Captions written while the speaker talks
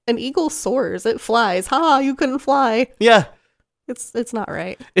An eagle soars. It flies. Ha, you couldn't fly. Yeah. It's not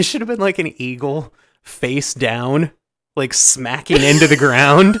right. It should have been like an eagle face down, like smacking into the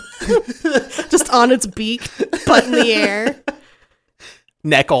ground. Just on its beak, butt in the air.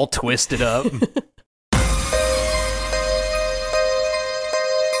 Neck all twisted up.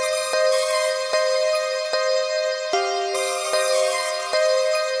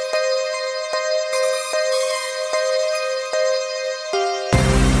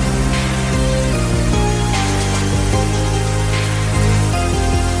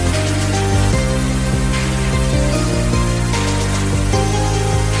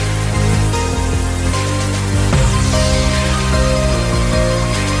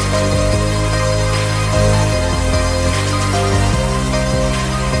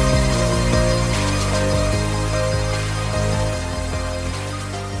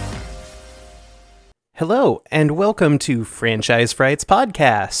 Hello, and welcome to Franchise Frights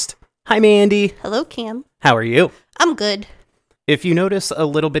Podcast. Hi, Mandy. Hello, Cam. How are you? I'm good. If you notice a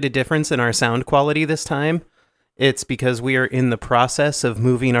little bit of difference in our sound quality this time, it's because we are in the process of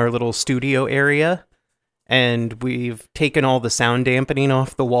moving our little studio area, and we've taken all the sound dampening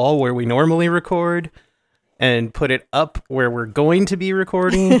off the wall where we normally record and put it up where we're going to be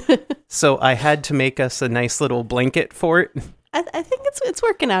recording. So I had to make us a nice little blanket fort. I think it's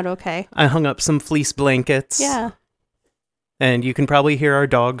working out okay. I hung up some fleece blankets. Yeah. And you can probably hear our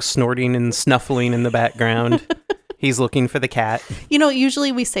dog snorting and snuffling in the background. He's looking for the cat. You know,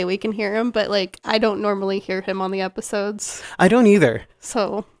 usually we say we can hear him, but like I don't normally hear him on the episodes. I don't either.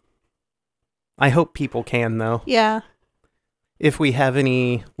 So I hope people can, though. yeah. If we have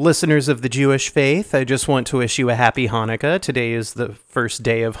any listeners of the Jewish faith, I just want to wish you a happy Hanukkah. Today is the first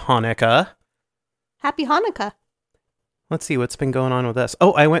day of Hanukkah. Happy Hanukkah. Let's see what's been going on with us.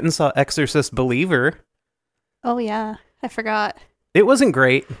 Oh, I went and saw Exorcist Believer. Oh yeah, I forgot. It wasn't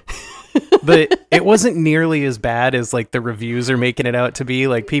great, but it wasn't nearly as bad as like the reviews are making it out to be.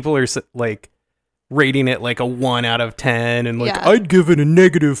 Like people are like rating it like a 1 out of 10 and like, Yeah. I'd give it a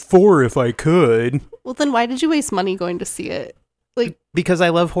 -4 if I could. Well, then why did you waste money going to see it? Like, Because I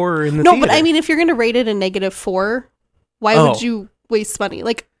love horror in the no, theater. but I mean, if you're going to rate it a -4, why Oh. would you waste money?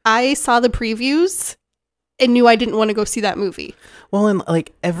 Like, I saw the previews and knew I didn't want to go see that movie. Well, and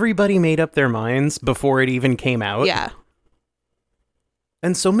like everybody made up their minds before it even came out. Yeah.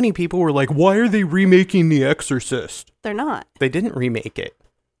 And so many people were like, why are they remaking The Exorcist? They're not. They didn't remake it.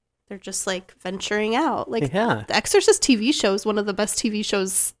 They're just like venturing out. Like, Yeah. the Exorcist TV show is one of the best TV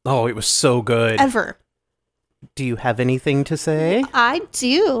shows Oh, it was so good. ever. Do you have anything to say? I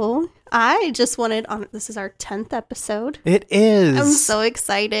do. I just wanted this is our 10th episode. It is. I'm so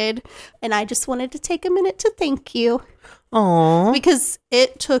excited. And I just wanted to take a minute to thank you Aww. because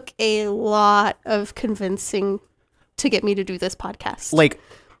it took a lot of convincing to get me to do this podcast. Like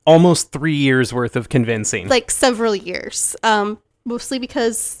almost 3 years worth of convincing. Like several years. Mostly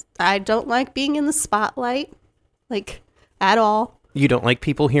because I don't like being in the spotlight, like at all. You don't like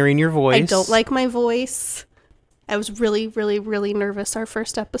people hearing your voice. I don't like my voice. I was really, really, really nervous our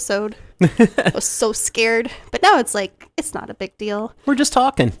first episode. I was so scared. But now it's like, it's not a big deal. We're just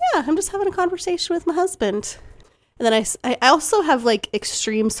talking. Yeah, I'm just having a conversation with my husband. And then I also have like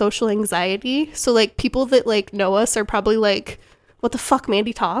extreme social anxiety. So like people that like know us are probably like, what the fuck,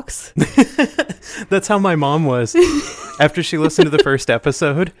 Mandy talks? That's how my mom was. After she listened to the first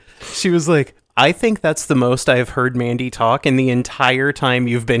episode, she was like, I think that's the most I've heard Mandy talk in the entire time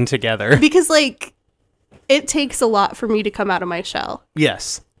you've been together. Because like, it takes a lot for me to come out of my shell.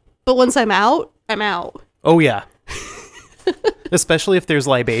 Yes. But once I'm out, I'm out. Oh, yeah. Especially if there's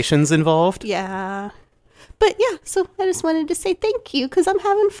libations involved. Yeah. But yeah, so I just wanted to say thank you because I'm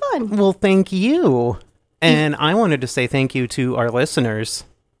having fun. Well, thank you. And I wanted to say thank you to our listeners.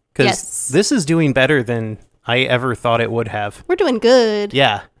 Because Yes. this is doing better than I ever thought it would have. We're doing good.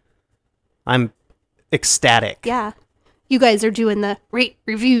 Yeah. I'm ecstatic. Yeah. You guys are doing the rate,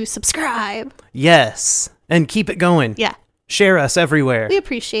 review, subscribe. Yes. And keep it going. Yeah. Share us everywhere. We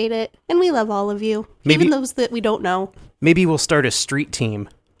appreciate it. And we love all of you. Maybe- Even those that we don't know. Maybe we'll start a street team.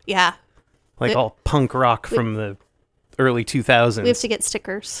 Yeah. Like We- all punk rock from the early 2000s. We have to get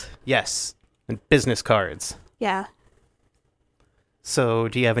stickers. Yes. And business cards. Yeah. So,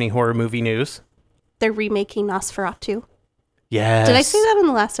 do you have any horror movie news? They're remaking Nosferatu. Yes. Did I say that in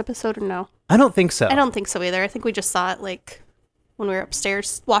the last episode or no? I don't think so. I don't think so either. I think we just saw it like when we were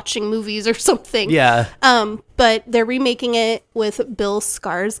upstairs watching movies or something. Yeah. But they're remaking it with Bill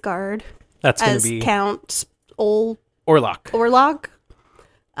Skarsgård That's going as to be Count Orlok. Orlok.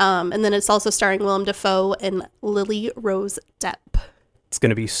 And then it's also starring Willem Dafoe and Lily Rose Depp. It's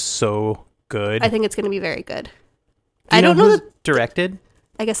going to be so good. I think it's going to be very good. Do you I don't know who's that directed.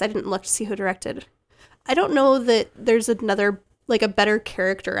 I guess I didn't look to see who directed. I don't know that there's another, like, a better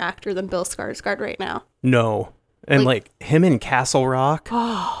character actor than Bill Skarsgård right now. No. And like him in Castle Rock,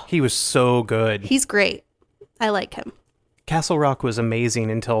 he was so good. He's great. I like him. Castle Rock was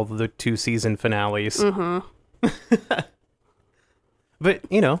amazing until the 2 season finales. Mm-hmm. But,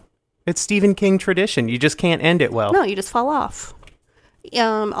 you know, it's Stephen King tradition. You just can't end it well. No, you just fall off.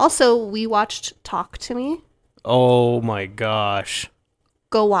 Also, we watched Talk to Me. Oh my gosh.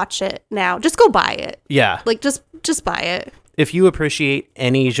 Go watch it now. Just go buy it. Yeah. Like, just buy it. If you appreciate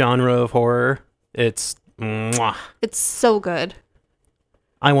any genre of horror, it's mwah. It's so good.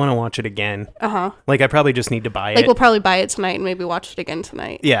 I want to watch it again. Uh-huh. Like, I probably just need to buy Like, it. we'll probably buy it tonight and maybe watch it again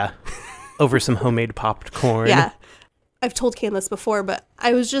tonight. Yeah. Over some homemade popped corn. Yeah. I've told Kane this before, but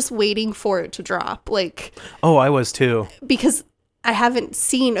I was just waiting for it to drop. Like, Oh, I was too. because I haven't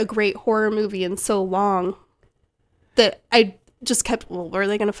seen a great horror movie in so long that I just kept, well, where are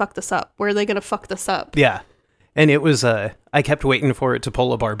they going to fuck this up? Where are they going to fuck this up? Yeah. And it was, I kept waiting for it to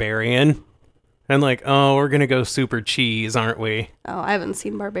pull a Barbarian. And like, oh, we're going to go super cheese, aren't we? Oh, I haven't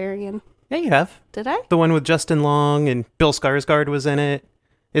seen Barbarian. Yeah, you have. Did I? The one with Justin Long and Bill Skarsgård was in it.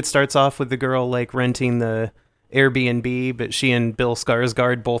 It starts off with the girl like renting the Airbnb, but she and Bill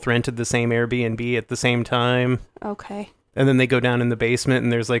Skarsgård both rented the same Airbnb at the same time. Okay. And then they go down in the basement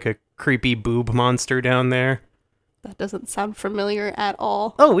and there's like a creepy boob monster down there. That doesn't sound familiar at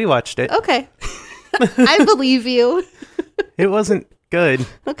all. Oh, we watched it. Okay. I believe you. It wasn't good.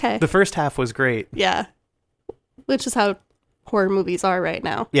 Okay. The first half was great. Yeah. Which is how horror movies are right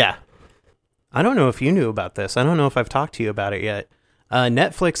now. Yeah. I don't know if you knew about this. I don't know if I've talked to you about it yet.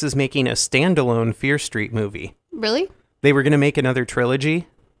 Netflix is making a standalone Fear Street movie. Really? They were going to make another trilogy,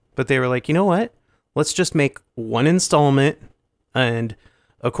 but they were like, you know what? Let's just make one installment. And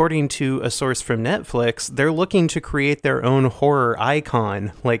according to a source from Netflix, they're looking to create their own horror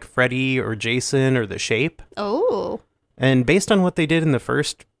icon, like Freddy or Jason or The Shape. Oh. And based on what they did in the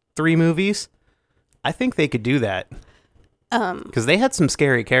first 3 movies, I think they could do that. Because they had some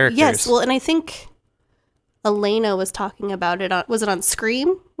scary characters. Yes, well, and I think Elena was talking about it on, was it on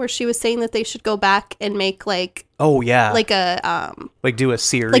Scream, where she was saying that they should go back and make like Oh yeah, like a like do a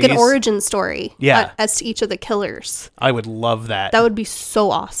series, like an origin story, Yeah. as to each of the killers. I would love that. That would be so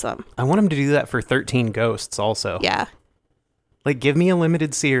awesome. I want them to do that for 13 Ghosts also. Yeah, Like, give me a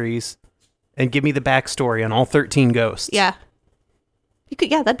limited series and give me the backstory on all 13 ghosts. yeah. You could,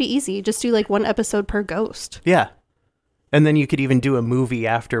 yeah, that'd be easy. Just do like one episode per ghost. Yeah. And then you could even do a movie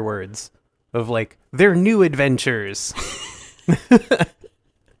afterwards of like their new adventures.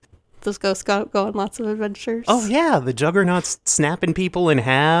 Those ghosts go on lots of adventures. Oh yeah, the Juggernaut's snapping people in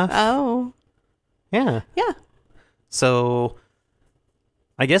half. Oh, Yeah. yeah. So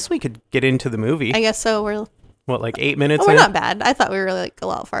I guess we could get into the movie. I guess so. We're What, like 8 minutes? Oh, we're in? not bad. I thought we were like a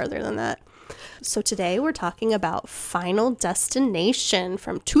lot farther than that. So today we're talking about Final Destination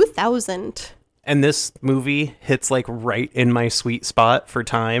from 2000. And this movie hits like right in my sweet spot for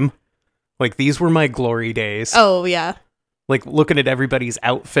time. Like, these were my glory days. Oh, yeah. Like, looking at everybody's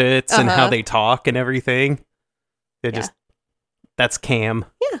outfits and how Uh-huh. they talk and everything. It Yeah. just, that's Cam.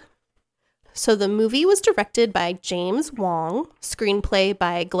 Yeah. So the movie was directed by James Wong, screenplay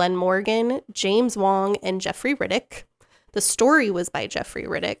by Glenn Morgan, James Wong, and Jeffrey Riddick. The story was by Jeffrey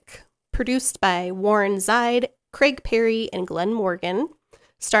Riddick, produced by Warren Zide, Craig Perry, and Glenn Morgan,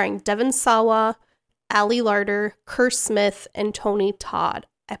 starring Devon Sawa, Ali Larder, Kerr Smith, and Tony Todd.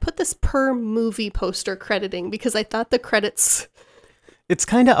 I put this per movie poster crediting because I thought the credits, It's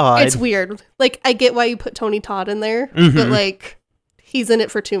kind of odd. it's weird. Like, I get why you put Tony Todd in there, but like, he's in it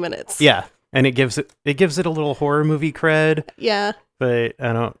for 2 minutes. Yeah. And it gives it a little horror movie cred, Yeah. but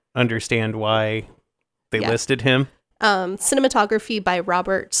I don't understand why they Yeah. listed him. Cinematography by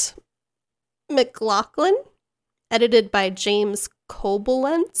Robert McLaughlin, edited by James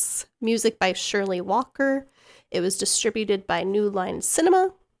Koblenz, music by Shirley Walker. It was distributed by New Line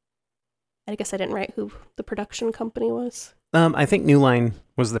Cinema. I guess I didn't write who the production company was. I think New Line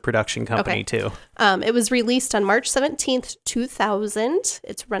was the production company too. It was released on March 17th, 2000.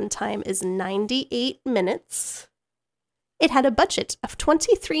 Its runtime is 98 minutes. It had a budget of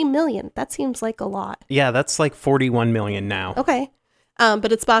 $23 million. That seems like a lot. Yeah, that's like 41 million now. Okay.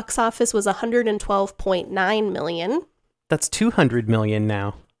 But its box office was $112.9 million. That's 200 million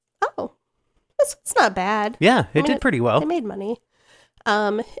now. Oh, it's not bad. Yeah, it mean, did pretty well. They made money.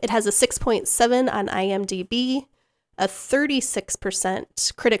 It has a 6.7 on IMDb, a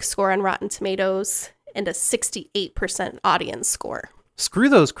 36% critic score on Rotten Tomatoes, and a 68% audience score. Screw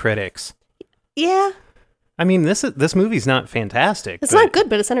those critics. Yeah, I mean, this movie's not fantastic. it's but- not good,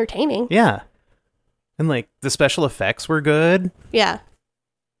 but it's entertaining. Yeah. And like the special effects were good. Yeah.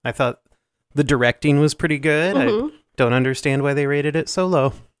 I thought the directing was pretty good. Mhm. I don't understand why they rated it so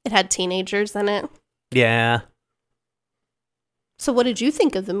low. It had teenagers in it. Yeah. So what did you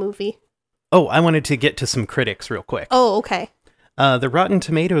think of the movie? Oh, I wanted to get to some critics real quick. Oh, okay. The Rotten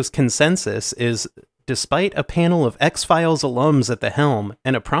Tomatoes consensus is, despite a panel of X-Files alums at the helm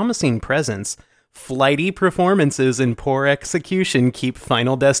and a promising presence, flighty performances and poor execution keep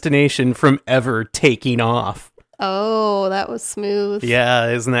Final Destination from ever taking off. Oh, that was smooth. Yeah,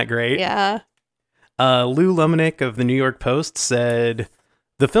 isn't that great? Yeah. Lou Lumenick of the New York Post said,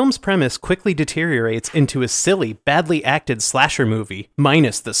 the film's premise quickly deteriorates into a silly, badly acted slasher movie,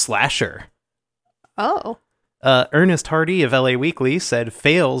 minus the slasher. Oh. Ernest Hardy of LA Weekly said,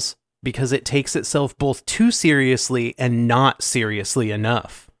 fails because it takes itself both too seriously and not seriously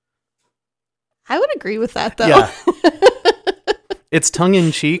enough. I would agree with that, though. Yeah. It's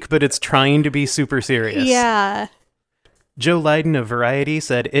tongue-in-cheek, but it's trying to be super serious. Yeah. Joe Lydon of Variety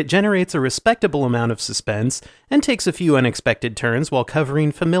said, it generates a respectable amount of suspense and takes a few unexpected turns while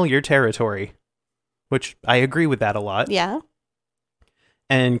covering familiar territory. Which, I agree with that a lot. Yeah.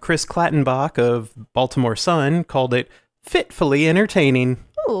 And Chris Clattenbach of Baltimore Sun called it fitfully entertaining.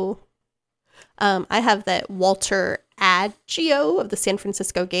 Ooh. I have that Walter Agio of the San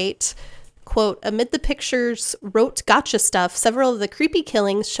Francisco Gate. Quote, amid the picture's rote gotcha stuff, several of the creepy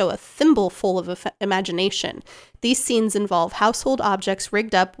killings show a thimbleful of imagination. These scenes involve household objects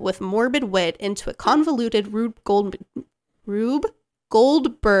rigged up with morbid wit into a convoluted Rube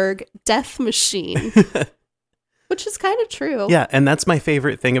Goldberg death machine. Which is kind of true. Yeah, and that's my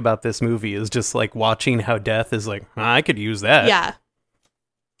favorite thing about this movie is just like watching how death is like, I could use that. Yeah.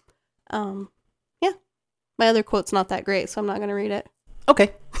 Yeah. My other quote's not that great, so I'm not going to read it.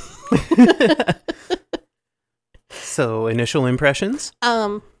 Okay. So, initial impressions?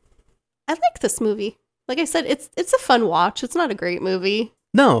 I like this movie. Like I said, it's a fun watch. It's not a great movie,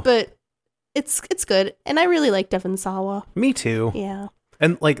 No, but it's good. And I really like Devon Sawa. me too. Yeah.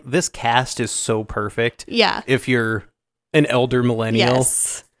 And like this cast is so perfect Yeah. if you're an elder millennial.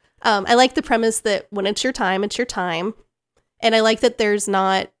 Yes. I like the premise that when it's your time, it's your time. And I like that there's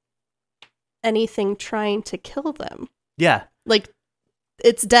not anything trying to kill them. Yeah, Like,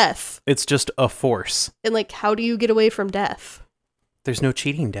 it's death. it's just a force. And like, how do you get away from death? There's no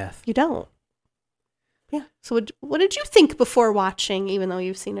cheating death. You don't. Yeah. So what did you think before watching, even though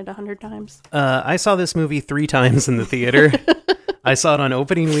you've seen it 100 times? I saw this movie 3 times in the theater. I saw it on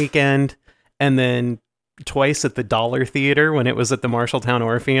opening weekend and then twice at the Dollar Theater when it was at the Marshalltown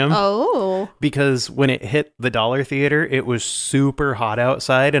Orpheum. Oh. Because when it hit the Dollar Theater, it was super hot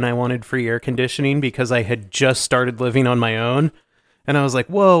outside and I wanted free air conditioning because I had just started living on my own. And I was like,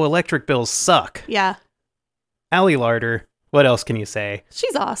 whoa, electric bills suck. Yeah. Allie Larder, what else can you say?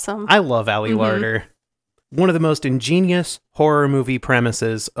 She's awesome. I love Allie Larder. One of the most ingenious horror movie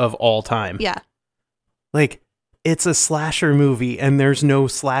premises of all time. Yeah. Like, it's a slasher movie and there's no Yeah.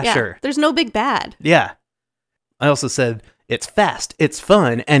 slasher. There's no big bad. Yeah. I also said, it's fast, it's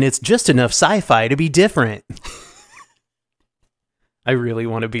fun, and it's just enough sci-fi to be different. I really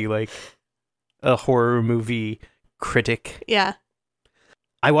want to be like a horror movie critic. Yeah.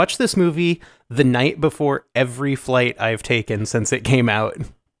 I watched this movie the night before every flight I've taken since it came out.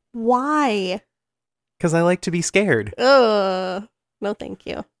 Why? Because I like to be scared. Ugh. No, thank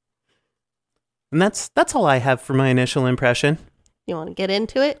you. And that's all I have for my initial impression. You want to get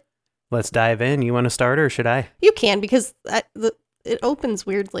into it? Let's dive in. You want to start or should I? You can, because it opens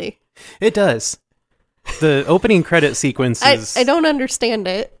weirdly. It does. The opening credit sequence is... I don't understand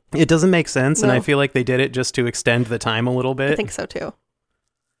it. It doesn't make sense, and No. I feel like they did it just to extend the time a little bit. I think so, too.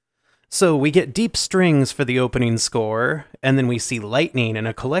 So we get deep strings for the opening score, and then we see lightning and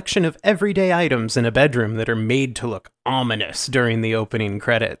a collection of everyday items in a bedroom that are made to look ominous during the opening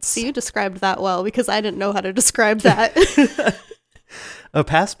credits. So you described that well, because I didn't know how to describe that. A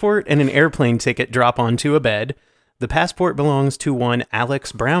passport and an airplane ticket drop onto a bed. The passport belongs to one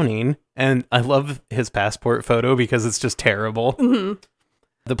Alex Browning, and I love his passport photo because it's just terrible. Mhm.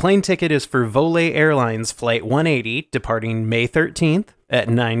 The plane ticket is for Volé Airlines Flight 180, departing May 13th at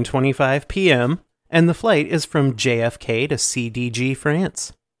 9:25 p.m., and the flight is from JFK to CDG,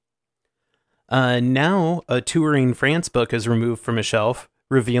 France. Now, a touring France book is removed from a shelf,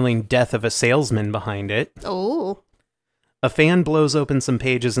 revealing death of a salesman behind it. Oh. A fan blows open some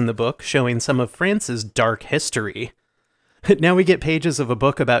pages in the book, showing some of France's dark history. Now we get pages of a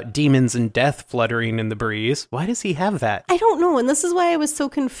book about demons and death fluttering in the breeze. Why does he have that? I don't know, and this is why I was so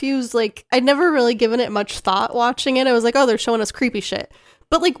confused. Like, I'd never really given it much thought watching it. I was like, oh, they're showing us creepy shit.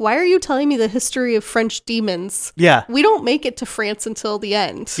 But, like, why are you telling me the history of French demons? Yeah. We don't make it to France until the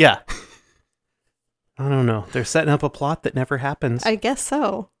end. Yeah. I don't know. They're setting up a plot that never happens. I guess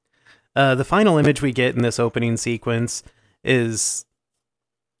so. The final image we get in this opening sequence is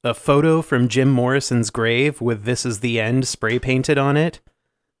a photo from Jim Morrison's grave with "This is the end" spray painted on it.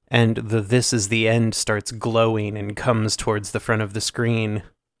 And the "This is the end" starts glowing and comes towards the front of the screen.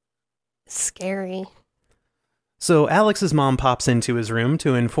 Scary. So Alex's mom pops into his room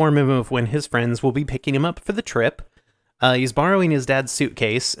to inform him of when his friends will be picking him up for the trip. He's borrowing his dad's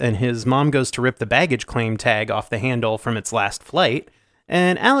suitcase, and his mom goes to rip the baggage claim tag off the handle from its last flight,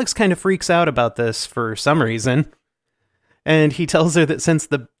 and Alex kind of freaks out about this for some reason. And he tells her that since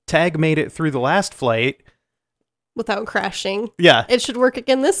the tag made it through the last flight... Without crashing. Yeah. It should work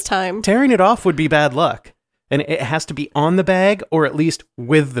again this time. Tearing it off would be bad luck. And it has to be on the bag, or at least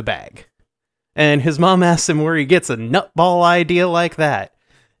with the bag. And his mom asks him where he gets a nutball idea like that.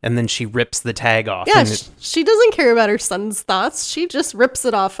 And then she rips the tag off. Yeah, she doesn't care about her son's thoughts. She just rips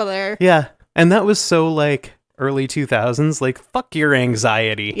it off of there. Yeah, and that was so, like, early 2000s. Like, fuck your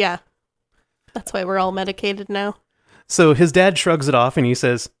anxiety. Yeah. That's why we're all medicated now. So his dad shrugs it off and he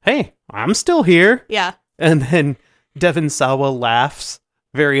says, "Hey, I'm still here." Yeah. And then Devon Sawa laughs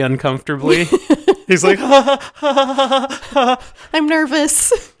very uncomfortably. He's like, ha, ha, ha, ha, ha. I'm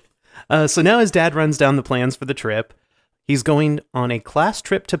nervous. So now his dad runs down the plans for the trip. He's going on a class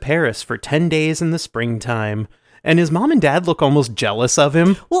trip to Paris for 10 days in the springtime. And his mom and dad look almost jealous of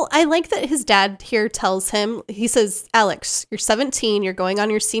him. Well, I like that his dad here tells him, he says, "Alex, you're 17. You're going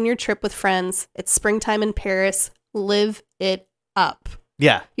on your senior trip with friends. It's springtime in Paris. Live it up.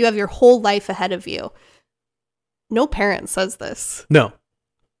 Yeah. You have your whole life ahead of you." No parent says this. No.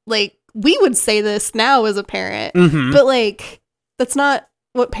 Like, we would say this now as a parent, Mm-hmm. but like, that's not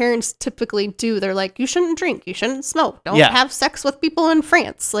what parents typically do. They're like, you shouldn't drink, you shouldn't smoke, don't have sex with people in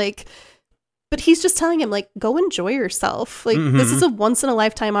France. Like, but he's just telling him, like, go enjoy yourself. Like, this is a once in a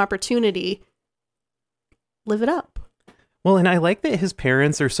lifetime opportunity. Live it up. Well, and I like that his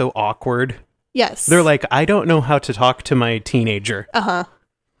parents are so awkward. Yes. They're like, I don't know how to talk to my teenager. Uh-huh.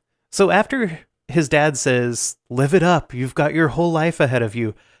 So after his dad says, "Live it up, you've got your whole life ahead of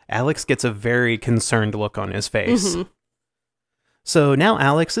you," Alex gets a very concerned look on his face. Mm-hmm. So now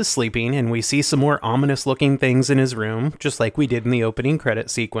Alex is sleeping, and we see some more ominous-looking things in his room, just like we did in the opening credit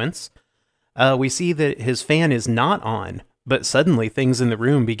sequence. We see that his fan is not on, but suddenly things in the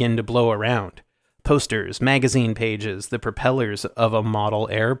room begin to blow around. Posters, magazine pages, the propellers of a model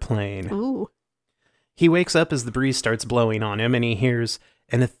airplane. Ooh. He wakes up as the breeze starts blowing on him, and he hears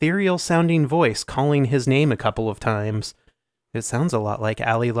an ethereal-sounding voice calling his name a couple of times. It sounds a lot like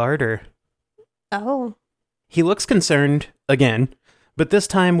Ali Larder. Oh. He looks concerned, again, but this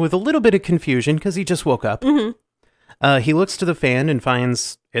time with a little bit of confusion because he just woke up. Mm-hmm. He looks to the fan and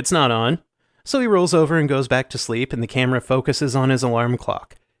finds it's not on, so he rolls over and goes back to sleep, and the camera focuses on his alarm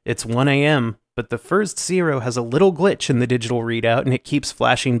clock. It's 1 a.m., but the first zero has a little glitch in the digital readout, and it keeps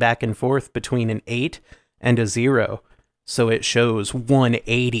flashing back and forth between an 8 and a 0. So it shows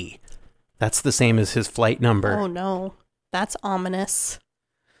 180. That's the same as his flight number. Oh, no. That's ominous.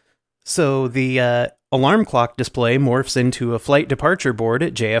 So the alarm clock display morphs into a flight departure board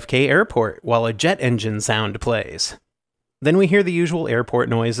at JFK Airport while a jet engine sound plays. Then we hear the usual airport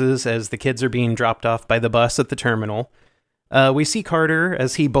noises as the kids are being dropped off by the bus at the terminal. We see Carter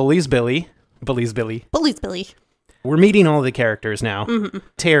as he bullies Billy. Bullies Billy. We're meeting all the characters now. Mm-hmm.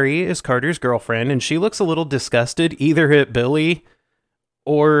 Terry is Carter's girlfriend, and she looks a little disgusted either at Billy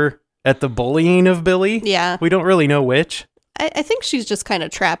or at the bullying of Billy. Yeah. We don't really know which. I think she's just kind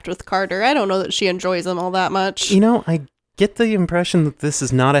of trapped with Carter. I don't know that she enjoys him all that much. You know, I get the impression that this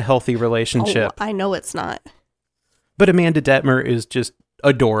is not a healthy relationship. Oh, I know it's not. But Amanda Detmer is just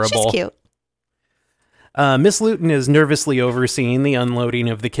adorable. She's cute. Miss Luton is nervously overseeing the unloading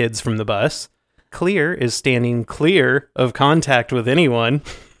of the kids from the bus. Clear is standing clear of contact with anyone.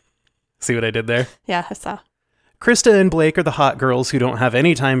 See what I did there? Yeah, I saw. Krista and Blake are the hot girls who don't have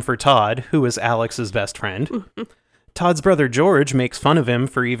any time for Todd, who is Alex's best friend. Mm-hmm. Todd's brother George makes fun of him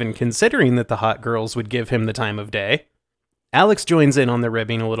for even considering that the hot girls would give him the time of day. Alex joins in on the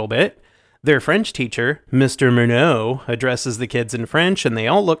ribbing a little bit. Their French teacher, Mr. Murnau, addresses the kids in French, and they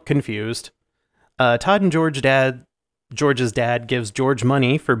all look confused. Todd and George's dad gives George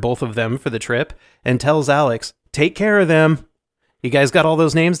money for both of them for the trip and tells Alex, "Take care of them." You guys got all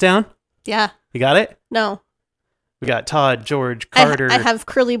those names down? Yeah. You got it? No. We got Todd, George, Carter. I have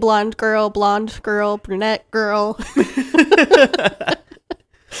curly blonde girl, brunette girl.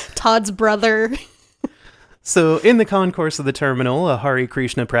 Todd's brother. So in the concourse of the terminal, a Hare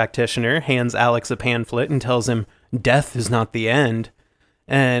Krishna practitioner hands Alex a pamphlet and tells him, "Death is not the end."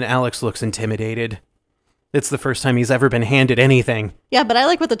 And Alex looks intimidated. It's the first time he's ever been handed anything. Yeah, but I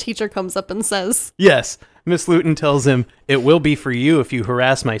like what the teacher comes up and says. Yes, Miss Luton tells him, "It will be for you if you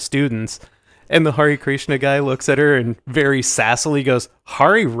harass my students." And the Hare Krishna guy looks at her and very sassily goes,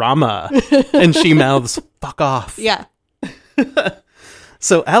 "Hari Rama." And she mouths, "Fuck off." Yeah.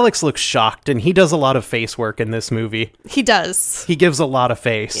 So Alex looks shocked, and he does a lot of face work in this movie. He does. He gives a lot of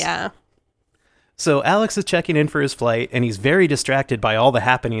face. Yeah. So Alex is checking in for his flight, and he's very distracted by all the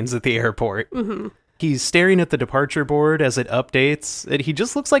happenings at the airport. Mm-hmm. He's staring at the departure board as it updates, and he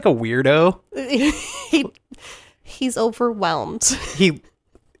just looks like a weirdo. He's overwhelmed.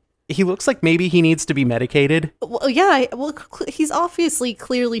 He looks like maybe he needs to be medicated. Well, yeah. Well, he's obviously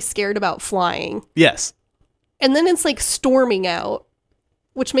clearly scared about flying. Yes. And then it's like storming out,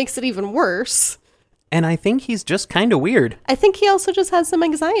 which makes it even worse. And I think he's just kind of weird. I think he also just has some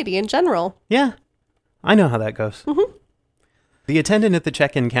anxiety in general. Yeah. I know how that goes. Mm-hmm. The attendant at the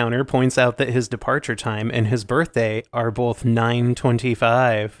check-in counter points out that his departure time and his birthday are both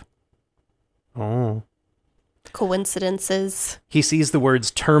 9/25. Oh. Coincidences. He sees the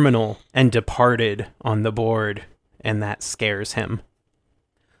words terminal and departed on the board, and that scares him.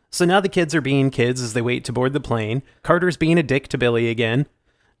 So now the kids are being kids as they wait to board the plane. Carter's being a dick to Billy again.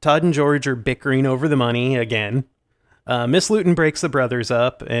 Todd and George are bickering over the money again. Miss Luton breaks the brothers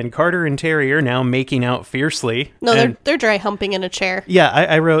up, and Carter and Terry are now making out fiercely. No, they're dry humping in a chair. Yeah,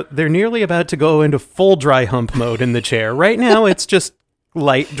 I wrote, they're nearly about to go into full dry hump mode in the chair. Right now, it's just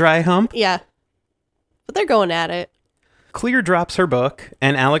light dry hump. Yeah. But they're going at it. Clear drops her book,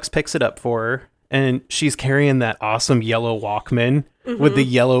 and Alex picks it up for her, and she's carrying that awesome yellow Walkman with the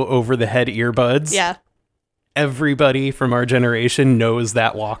yellow over-the-head earbuds. Yeah. Everybody from our generation knows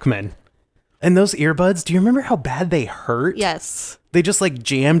that Walkman. And those earbuds, do you remember how bad they hurt? Yes. They just like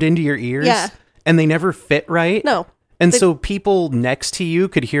jammed into your ears. Yeah. And they never fit right. No. And so people next to you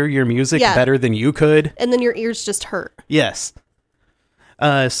could hear your music better than you could. And then your ears just hurt. Yes.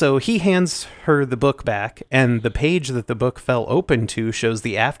 So he hands her the book back, and the page that the book fell open to shows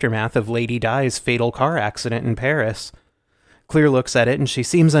the aftermath of Lady Di's fatal car accident in Paris. Claire looks at it, and she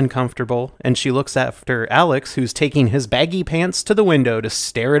seems uncomfortable, and she looks after Alex, who's taking his baggy pants to the window to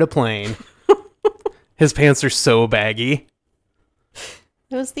stare at a plane. His pants are so baggy.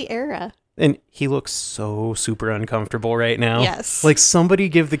 It was the era. And he looks so super uncomfortable right now. Yes. Like, somebody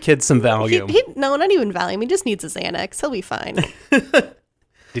give the kid some Valium. No, not even Valium. He just needs his Xanax. He'll be fine.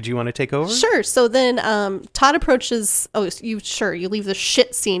 Did you want to take over? Sure. So then Todd approaches... Oh, you leave the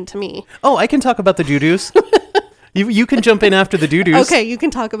shit scene to me. Oh, I can talk about the doo-doos. You can jump in after the doo-doos. Okay, you can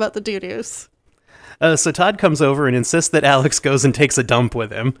talk about the doo-doos. So Todd comes over and insists that Alex goes and takes a dump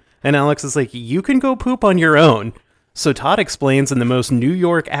with him. And Alex is like, you can go poop on your own. So Todd explains in the most New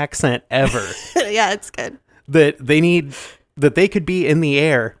York accent ever. Yeah, it's good. That they could be in the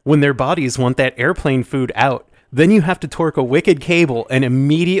air when their bodies want that airplane food out. Then you have to torque a wicked cable, and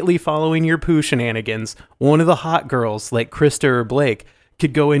immediately following your poo shenanigans, one of the hot girls, like Krista or Blake,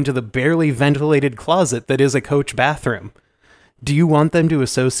 could go into the barely ventilated closet that is a coach bathroom. Do you want them to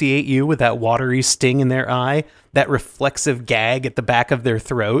associate you with that watery sting in their eye, that reflexive gag at the back of their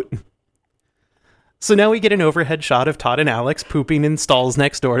throat? So now we get an overhead shot of Todd and Alex pooping in stalls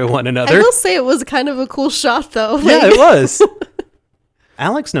next door to one another. I will say it was kind of a cool shot, though. Yeah, it was.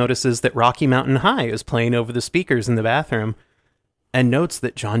 Alex notices that Rocky Mountain High is playing over the speakers in the bathroom and notes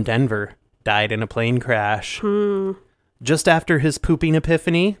that John Denver died in a plane crash. Just after his pooping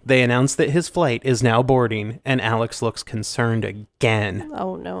epiphany, they announce that his flight is now boarding, and Alex looks concerned again.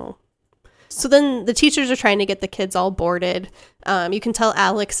 Oh, no. So then the teachers are trying to get the kids all boarded. You can tell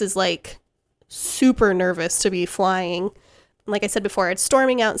Alex is like super nervous to be flying. Like I said before, it's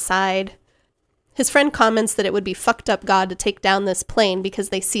storming outside. His friend comments that it would be fucked up God to take down this plane because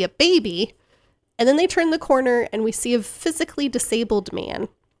they see a baby. And then they turn the corner and we see a physically disabled man.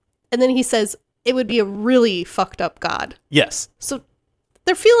 And then he says it would be a really fucked up God. Yes. So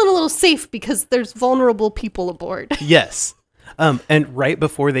they're feeling a little safe because there's vulnerable people aboard. Yes. And right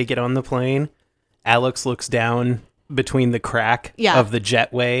before they get on the plane, Alex looks down between the crack of the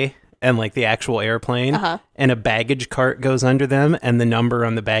jetway and like the actual airplane, and a baggage cart goes under them, and the number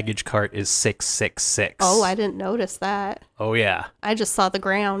on the baggage cart is 666. Oh, I didn't notice that. Oh, yeah. I just saw the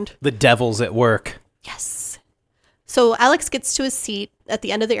ground. The devil's at work. Yes. So Alex gets to his seat at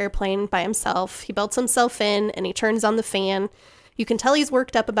the end of the airplane by himself. He belts himself in, and he turns on the fan. You can tell he's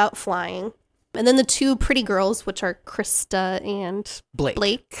worked up about flying. And then the two pretty girls, which are Krista and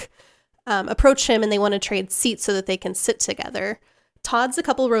Blake approach him, and they want to trade seats so that they can sit together. Todd's a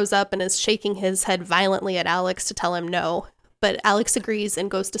couple rows up and is shaking his head violently at Alex to tell him no. But Alex agrees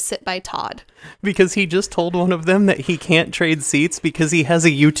and goes to sit by Todd. Because he just told one of them that he can't trade seats because he has a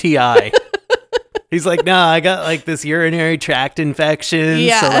UTI. He's like, nah, I got like this urinary tract infection.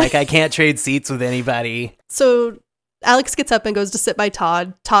 Yeah. So like I can't trade seats with anybody. So Alex gets up and goes to sit by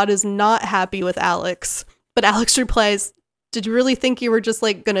Todd. Todd is not happy with Alex, but Alex replies, did you really think you were just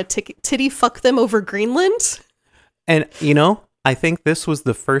like gonna titty fuck them over Greenland? And you know, I think this was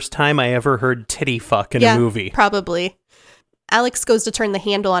the first time I ever heard titty fuck in a movie. Probably. Alex goes to turn the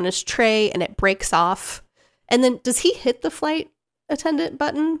handle on his tray and it breaks off. And then does he hit the flight attendant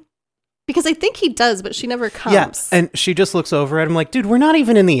button? Because I think he does, but she never comes. Yeah, and she just looks over at him like, dude, we're not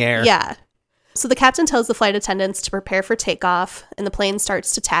even in the air. Yeah. So the captain tells the flight attendants to prepare for takeoff, and the plane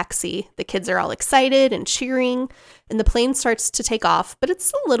starts to taxi. The kids are all excited and cheering, and the plane starts to take off, but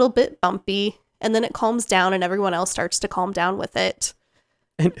it's a little bit bumpy, and then it calms down, and everyone else starts to calm down with it.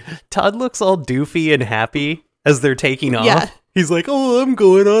 And Todd looks all doofy and happy as they're taking off. Yeah. He's like, oh, I'm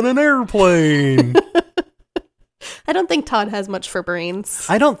going on an airplane. I don't think Todd has much for brains.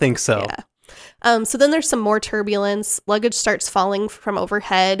 I don't think so. Yeah. So then there's some more turbulence. Luggage starts falling from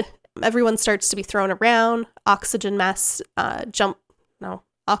overhead. Everyone starts to be thrown around. Oxygen masks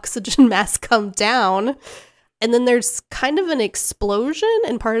come down. And then there's kind of an explosion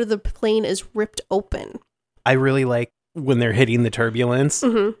and part of the plane is ripped open. I really like when they're hitting the turbulence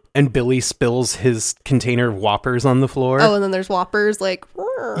and Billy spills his container of Whoppers on the floor. Oh, and then there's Whoppers like...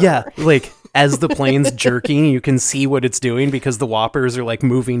 Yeah, like as the plane's jerking, you can see what it's doing because the Whoppers are like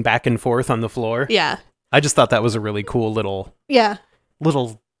moving back and forth on the floor. Yeah. I just thought that was a really cool little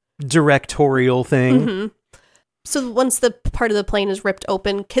directorial thing. So once the part of the plane is ripped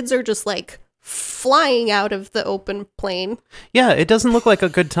open, kids are just like flying out of the open plane. Yeah, it doesn't look like a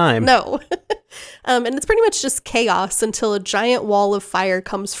good time. No. And it's pretty much just chaos until a giant wall of fire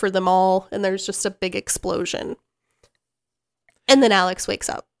comes for them all and there's just a big explosion. And then Alex wakes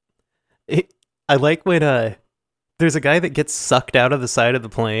up. I like when there's a guy that gets sucked out of the side of the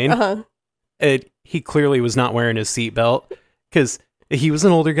plane. And he clearly was not wearing his seatbelt because he was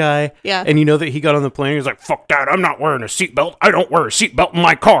an older guy. Yeah. And you know that he got on the plane. He was like, fuck that. I'm not wearing a seatbelt. I don't wear a seatbelt in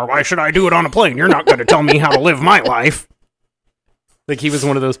my car. Why should I do it on a plane? You're not going to tell me how to live my life. Like he was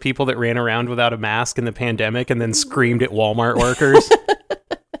one of those people that ran around without a mask in the pandemic and then screamed at Walmart workers.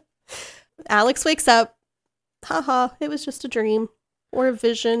 Alex wakes up. Haha, it was just a dream or a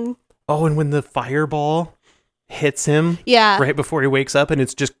vision. Oh, and when the fireball hits him right before he wakes up and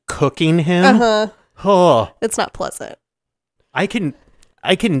it's just cooking him. Oh, it's not pleasant. I can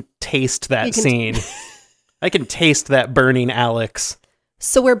taste that scene. I can taste that burning Alex.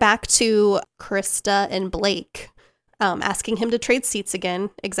 So we're back to Krista and Blake asking him to trade seats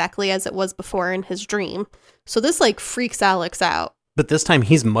again, exactly as it was before in his dream. So this like freaks Alex out. But this time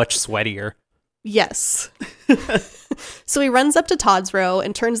he's much sweatier. Yes. So he runs up to Todd's row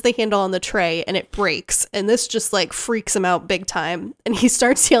and turns the handle on the tray and it breaks. And this just like freaks him out big time. And he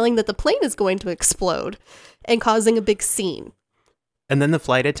starts yelling that the plane is going to explode and causing a big scene. And then the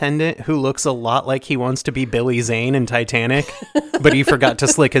flight attendant, who looks a lot like he wants to be Billy Zane in Titanic, but he forgot to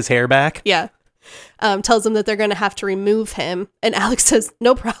slick his hair back. Yeah. Tells him that they're going to have to remove him. And Alex says,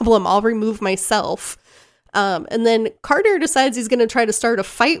 no problem, I'll remove myself. And then Carter decides he's going to try to start a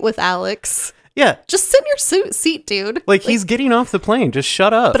fight with Alex. Yeah. Just sit in your seat, dude. Like he's getting off the plane. Just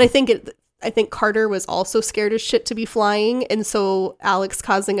shut up. But I think Carter was also scared as shit to be flying. And so Alex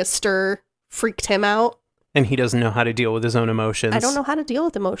causing a stir freaked him out. And he doesn't know how to deal with his own emotions. I don't know how to deal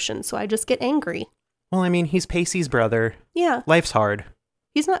with emotions, so I just get angry. Well, I mean, he's Pacey's brother. Yeah. Life's hard.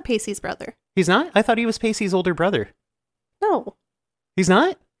 He's not Pacey's brother. He's not? I thought he was Pacey's older brother. No. He's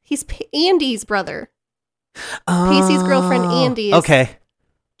not? He's Andy's brother. Pacey's girlfriend Andy is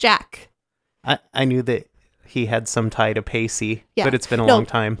Jack. I knew that he had some tie to Pacey, but it's been a long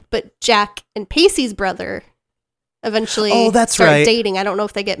time. But Jack and Pacey's brother eventually start dating. I don't know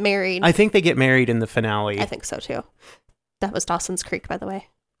if they get married. I think they get married in the finale. I think so too. That was Dawson's Creek, by the way.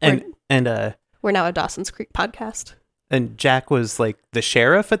 We're now a Dawson's Creek podcast. And Jack was like the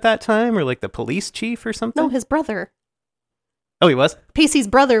sheriff at that time, or like the police chief or something? No, his brother. Oh, he was? Pacey's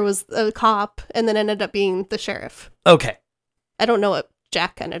brother was a cop and then ended up being the sheriff. Okay. I don't know what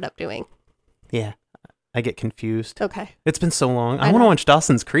Jack ended up doing. Yeah, I get confused. Okay. It's been so long. I want to watch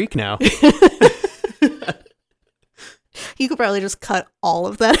Dawson's Creek now. You could probably just cut all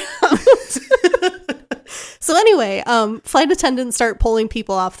of that out. So anyway, flight attendants start pulling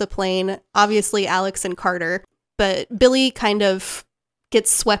people off the plane. Obviously, Alex and Carter. But Billy kind of gets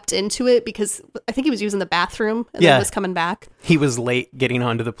swept into it because I think he was using the bathroom and then was coming back. He was late getting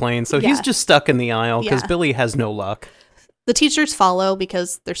onto the plane, so he's just stuck in the aisle because Billy has no luck. The teachers follow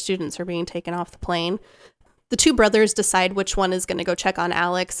because their students are being taken off the plane. The two brothers decide which one is going to go check on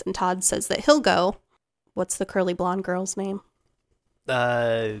Alex, and Todd says that he'll go. What's the curly blonde girl's name?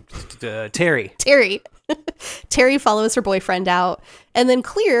 Terry. Terry. Terry follows her boyfriend out, and then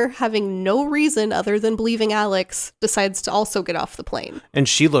Clear, having no reason other than believing Alex, decides to also get off the plane. And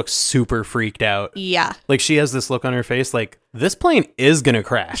she looks super freaked out. Yeah. Like, she has this look on her face like, this plane is gonna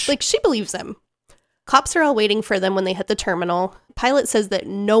crash. Like, she believes him. Cops are all waiting for them when they hit the terminal. Pilot says that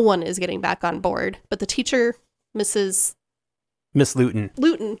no one is getting back on board, but the teacher, Miss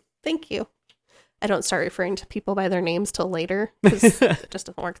Luton, thank you. I don't start referring to people by their names till later, because it just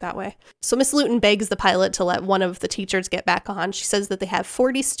doesn't work that way. So Miss Luton begs the pilot to let one of the teachers get back on. She says that they have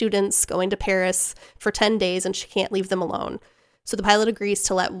 40 students going to Paris for 10 days and she can't leave them alone. So the pilot agrees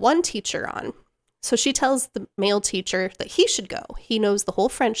to let one teacher on. So she tells the male teacher that he should go. He knows the whole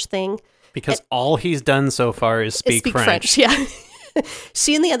French thing. Because all he's done so far is speak French. Yeah.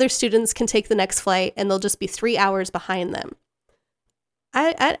 She and the other students can take the next flight and they'll just be 3 hours behind them.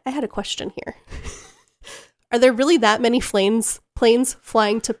 I had a question here. Are there really that many planes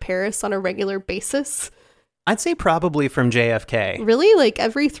flying to Paris on a regular basis? I'd say probably from JFK. Really? Like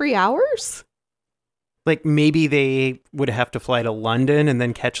every 3 hours? Like maybe they would have to fly to London and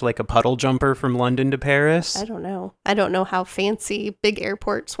then catch like a puddle jumper from London to Paris. I don't know. I don't know how fancy big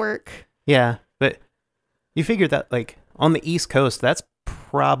airports work. Yeah, but you figure that like on the East Coast, that's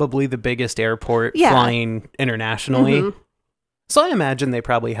probably the biggest airport flying internationally. Mm-hmm. So I imagine they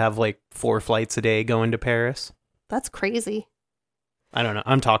probably have like 4 flights a day going to Paris. That's crazy. I don't know.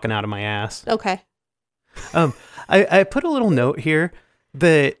 I'm talking out of my ass. Okay. I put a little note here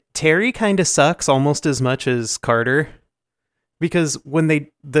that Terry kind of sucks almost as much as Carter, because when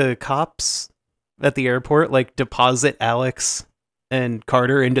the cops at the airport like deposit Alex and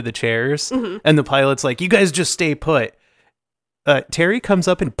Carter into the chairs, mm-hmm. and the pilot's like, "You guys just stay put." Terry comes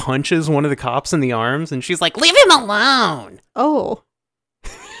up and punches one of the cops in the arms, and she's like, "Leave him alone!" Oh.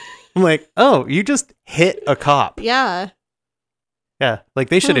 I'm like, oh, you just hit a cop. Yeah. Yeah, like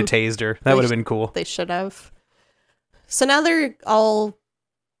they should have tased her. That would have been cool. They should have. So now they're all,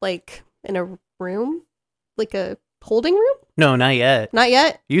 like, in a room? Like a holding room? No, not yet. Not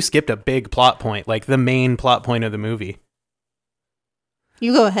yet? You skipped a big plot point, like the main plot point of the movie.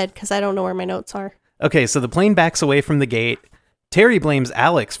 You go ahead, because I don't know where my notes are. Okay, so the plane backs away from the gate. Terry blames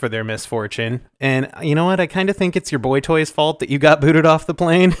Alex for their misfortune. And you know what? I kind of think it's your boy toy's fault that you got booted off the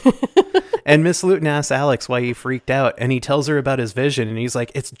plane. And Miss Luton asks Alex why he freaked out. And he tells her about his vision. And he's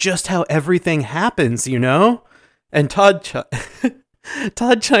like, it's just how everything happens, you know? And Todd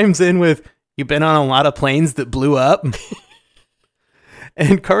chimes in with, "You've been on a lot of planes that blew up."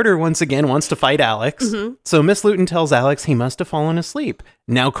 And Carter once again wants to fight Alex. Mm-hmm. So Miss Luton tells Alex he must have fallen asleep.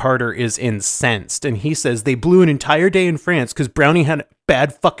 Now Carter is incensed, and he says they blew an entire day in France because Brownie had a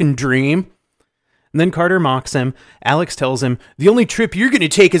bad fucking dream. And then Carter mocks him. Alex tells him, the only trip you're going to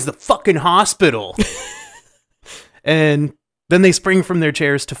take is the fucking hospital. And then they spring from their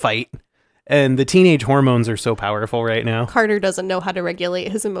chairs to fight. And the teenage hormones are so powerful right now. Carter doesn't know how to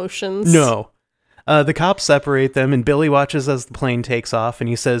regulate his emotions. No. The cops separate them, and Billy watches as the plane takes off, and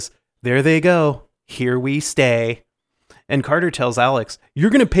he says, "There they go. Here we stay." And Carter tells Alex, "You're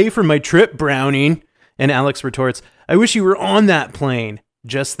going to pay for my trip, Browning." And Alex retorts, "I wish you were on that plane."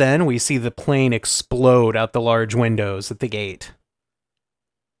 Just then, we see the plane explode out the large windows at the gate.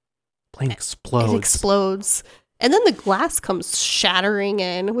 Plane explodes. It explodes. And then the glass comes shattering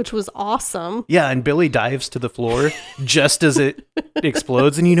in, which was awesome. Yeah, and Billy dives to the floor just as it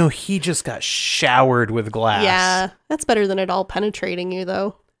explodes. And, you know, he just got showered with glass. Yeah, that's better than it all penetrating you,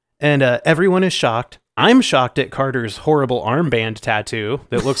 though. And everyone is shocked. I'm shocked at Carter's horrible armband tattoo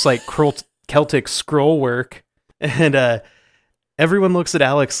that looks like Celtic scroll work. And everyone looks at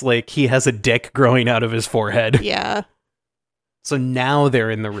Alex like he has a dick growing out of his forehead. Yeah. So now they're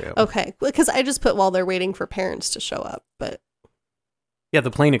in the room. Okay, because I just put while they're waiting for parents to show up, but... Yeah,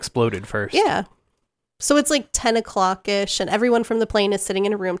 the plane exploded first. Yeah. So it's like 10 o'clock-ish, and everyone from the plane is sitting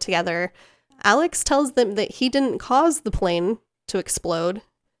in a room together. Alex tells them that he didn't cause the plane to explode.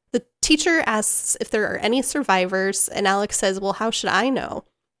 The teacher asks if there are any survivors, and Alex says, well, how should I know?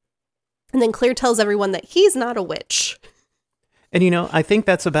 And then Claire tells everyone that he's not a witch. And, you know, I think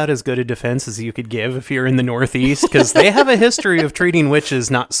that's about as good a defense as you could give if you're in the Northeast, because they have a history of treating witches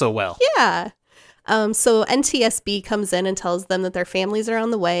not so well. Yeah. So NTSB comes in and tells them that their families are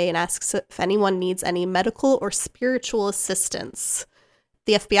on the way and asks if anyone needs any medical or spiritual assistance.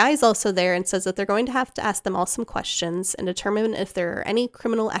 The FBI is also there and says that they're going to have to ask them all some questions and determine if there are any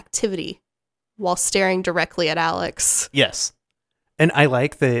criminal activity while staring directly at Alex. Yes. And I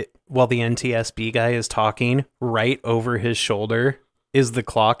like that while the NTSB guy is talking, right over his shoulder is the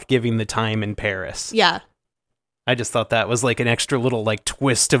clock giving the time in Paris. Yeah. I just thought that was like an extra little like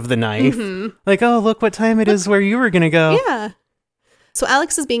twist of the knife. Mm-hmm. Like, oh, look what time it is where you were going to go. Yeah. So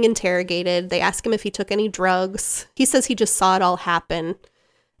Alex is being interrogated. They ask him if he took any drugs. He says he just saw it all happen.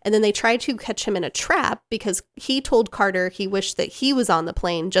 And then they try to catch him in a trap because he told Carter he wished that he was on the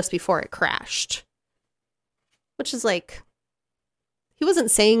plane just before it crashed. Which is like, he wasn't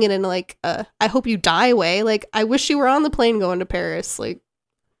saying it in like a, I hope you die way. Like, I wish you were on the plane going to Paris. Like,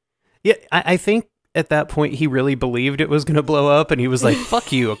 Yeah, I think at that point he really believed it was going to blow up, and he was like,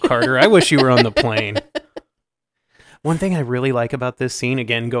 fuck you, Carter. I wish you were on the plane. One thing I really like about this scene,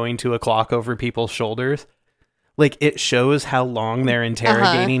 again, going to a clock over people's shoulders, like, it shows how long they're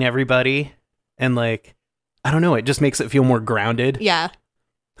interrogating everybody. And, like, I don't know, it just makes it feel more grounded. yeah.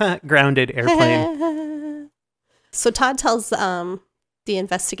 Grounded airplane. So Todd tells the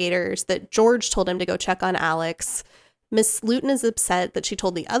investigators that George told him to go check on Alex. Miss Luton is upset that she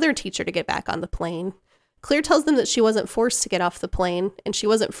told the other teacher to get back on the plane. Claire tells them that she wasn't forced to get off the plane, and she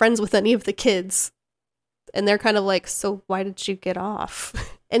wasn't friends with any of the kids. And they're kind of like, so why did you get off?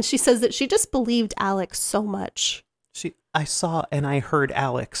 And she says that she just believed Alex so much. I saw and I heard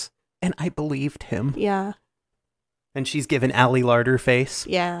Alex, and I believed him. Yeah. And she's given Allie Larder face.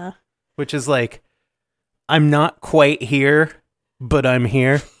 Yeah. Which is like, I'm not quite here, but I'm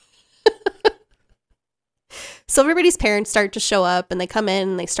here. So everybody's parents start to show up, and they come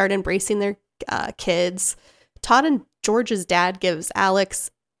in and they start embracing their kids. Todd and George's dad gives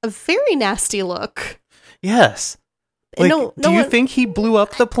Alex a very nasty look. Yes. Like, do you think he blew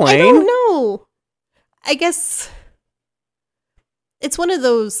up the plane? I don't know. I guess it's one of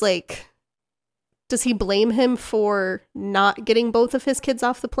those, like, does he blame him for not getting both of his kids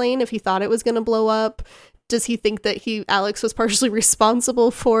off the plane if he thought it was going to blow up? Does he think that Alex was partially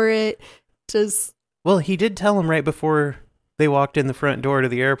responsible for it? Well, he did tell him right before they walked in the front door to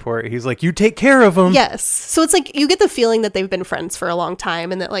the airport. He's like, you take care of them. Yes. So it's like, you get the feeling that they've been friends for a long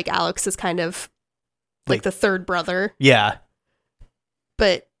time, and that, like, Alex is kind of like the third brother. Yeah.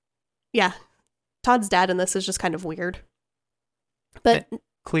 But yeah, Todd's dad in this is just kind of weird. But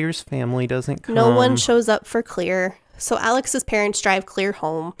Clear's family doesn't come. No one shows up for Clear. So Alex's parents drive Clear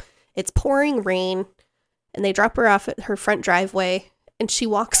home. It's pouring rain, and they drop her off at her front driveway, and she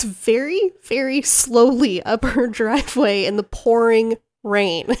walks very, very slowly up her driveway in the pouring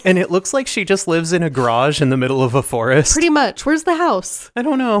rain. And it looks like she just lives in a garage in the middle of a forest. Pretty much. Where's the house? I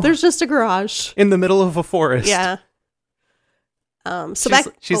don't know. There's just a garage. In the middle of a forest. Yeah.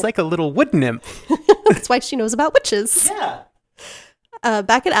 She's like a little wood nymph. That's why she knows about witches. Yeah.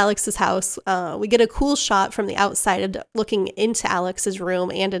 Back at Alex's house, we get a cool shot from the outside looking into Alex's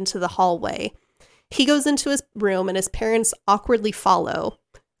room and into the hallway. He goes into his room, and his parents awkwardly follow.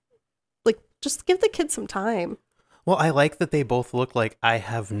 Like, just give the kid some time. Well, I like that they both look like, I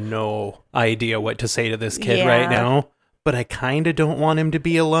have no idea what to say to this kid Yeah. right now, but I kind of don't want him to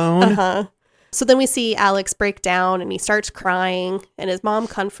be alone. So then we see Alex break down, and he starts crying, and his mom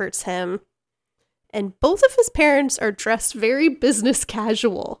comforts him. And both of his parents are dressed very business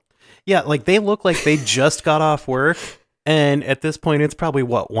casual. Yeah, like they look like they just got off work, and at this point it's probably,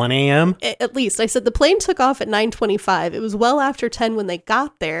 1 a.m.? At least. I said the plane took off at 9:25. It was well after 10 when they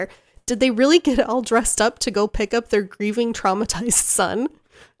got there. Did they really get all dressed up to go pick up their grieving, traumatized son?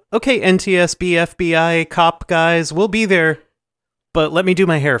 Okay, NTSB, FBI, cop guys, we'll be there. But let me do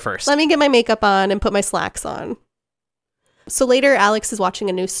my hair first. Let me get my makeup on and put my slacks on. So later, Alex is watching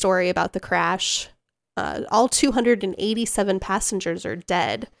a news story about the crash. All 287 passengers are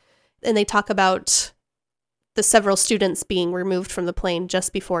dead. And they talk about the several students being removed from the plane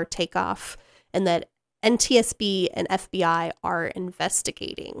just before takeoff, and that NTSB and FBI are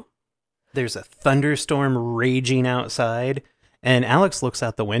investigating. There's a thunderstorm raging outside, and Alex looks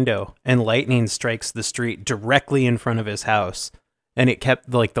out the window, and lightning strikes the street directly in front of his house. And it kept,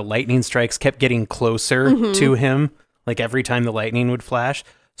 like, the lightning strikes kept getting closer to him, like every time the lightning would flash.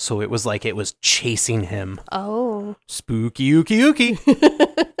 So it was like it was chasing him. Oh. Spooky, ooky,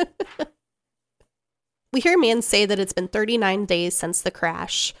 ooky. We hear a man say that it's been 39 days since the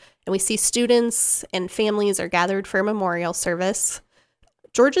crash, and we see students and families are gathered for a memorial service.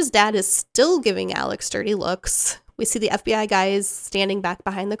 George's dad is still giving Alex dirty looks. We see the FBI guys standing back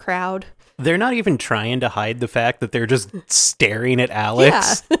behind the crowd. They're not even trying to hide the fact that they're just staring at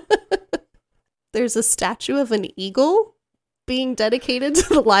Alex. Yeah. There's a statue of an eagle being dedicated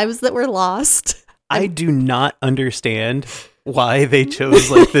to the lives that were lost. I do not understand why they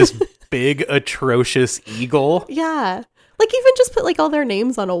chose like this big, atrocious eagle. Yeah. Like, even just put like all their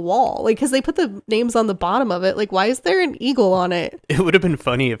names on a wall. Like, because they put the names on the bottom of it. Like, why is there an eagle on it? It would have been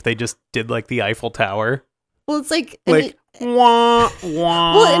funny if they just did like the Eiffel Tower. Well, it's like wah,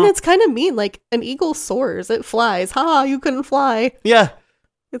 wah. Well, and it's kind of mean. Like, an eagle soars, it flies. Ha! You couldn't fly. Yeah,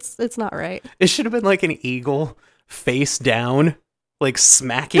 It's not right. it should have been like an eagle face down like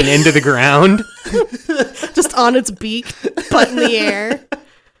smacking into the ground. Just on its beak, butt in the air.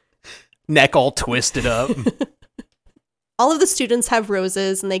 Neck all twisted up. All of the students have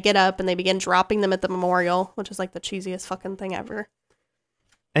roses, and they get up and they begin dropping them at the memorial, which is like the cheesiest fucking thing ever.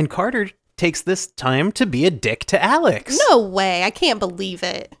 And Carter takes this time to be a dick to Alex. No way. I can't believe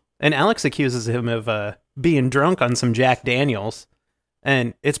it. And Alex accuses him of being drunk on some Jack Daniels.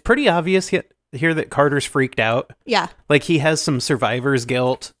 And it's pretty obvious here that Carter's freaked out. Yeah. Like, he has some survivor's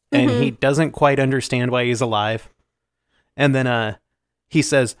guilt, and he doesn't quite understand why he's alive. And then he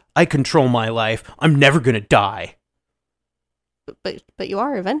says, I control my life. I'm never going to die. But you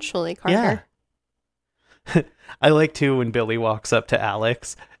are eventually, Carter. Yeah. I like, too, when Billy walks up to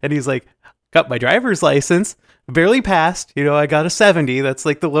Alex, and he's like, got my driver's license, barely passed. You know, I got a 70. That's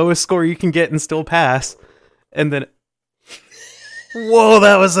like the lowest score you can get and still pass. And then, whoa,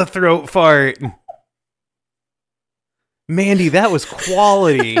 that was a throat fart. Mandy, that was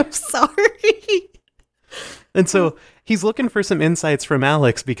quality. I'm sorry. And so he's looking for some insights from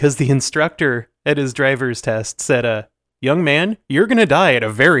Alex because the instructor at his driver's test said, young man, you're going to die at a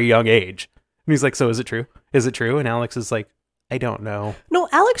very young age. And he's like, so is it true? Is it true? And Alex is like, I don't know. No,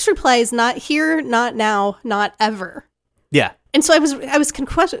 Alex replies, not here, not now, not ever. Yeah. And so I was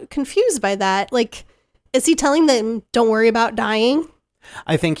confused by that. Like, is he telling them, don't worry about dying?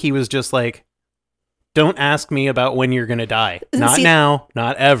 I think he was just like, don't ask me about when you're going to die. Not now,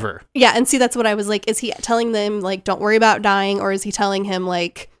 not ever. Yeah, and see, that's what I was like, is he telling them, like, don't worry about dying, or is he telling him,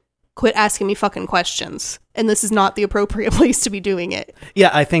 like, quit asking me fucking questions, and this is not the appropriate place to be doing it? Yeah,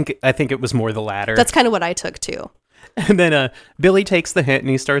 I think it was more the latter. That's kind of what I took, too. And then Billy takes the hint and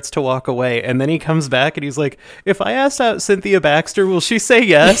he starts to walk away. And then he comes back and he's like, if I asked out Cynthia Baxter, will she say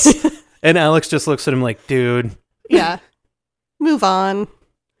yes? And Alex just looks at him like, dude. Yeah. Move on.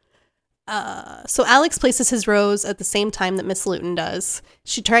 So Alex places his rose at the same time that Miss Luton does.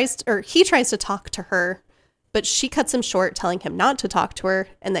 He tries to talk to her, but she cuts him short, telling him not to talk to her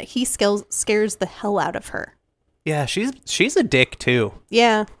and that he scares the hell out of her. Yeah, she's a dick too.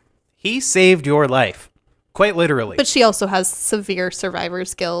 Yeah. He saved your life. Quite literally. But she also has severe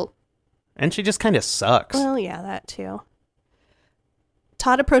survivor's guilt. And she just kind of sucks. Well, yeah, that too.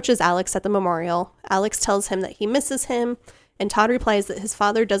 Todd approaches Alex at the memorial. Alex tells him that he misses him, and Todd replies that his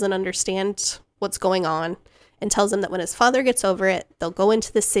father doesn't understand what's going on, and tells him that when his father gets over it, they'll go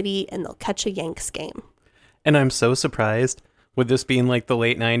into the city and they'll catch a Yanks game. And I'm so surprised, with this being like the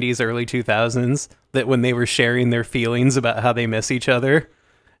late 90s, early 2000s, that when they were sharing their feelings about how they miss each other,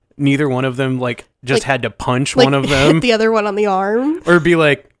 neither one of them just had to punch one of them. Hit the other one on the arm. Or be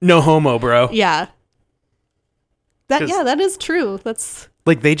like, no homo, bro. Yeah. That is true. That's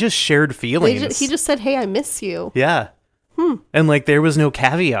like they just shared feelings. He just said, hey, I miss you. Yeah. And like there was no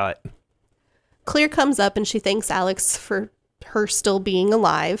caveat. Claire comes up and she thanks Alex for her still being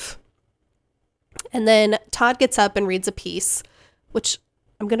alive. And then Todd gets up and reads a piece, which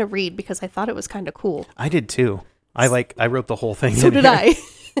I'm going to read because I thought it was kind of cool. I did too. I wrote the whole thing. So did I.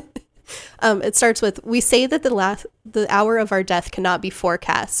 It starts with, we say that the hour of our death cannot be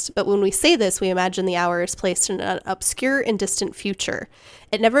forecast, but when we say this, we imagine the hour is placed in an obscure and distant future.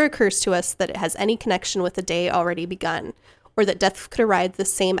 It never occurs to us that it has any connection with the day already begun, or that death could arrive the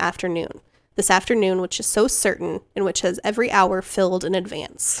same afternoon. This afternoon, which is so certain, and which has every hour filled in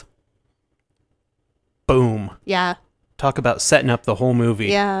advance. Boom. Yeah. Talk about setting up the whole movie.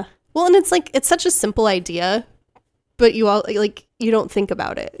 Yeah. Well, and it's such a simple idea, but you don't think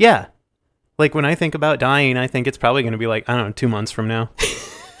about it. Yeah. Like when I think about dying, I think it's probably going to be like, I don't know, 2 months from now.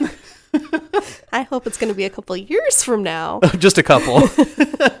 I hope it's going to be a couple of years from now. Just a couple.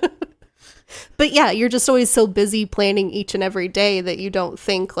 But yeah, you're just always so busy planning each and every day that you don't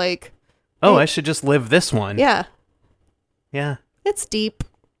think like, oh, I should just live this one. Yeah. Yeah. It's deep.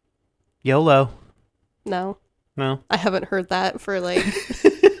 YOLO. No. No. I haven't heard that for like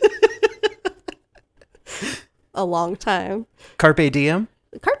a long time. Carpe diem?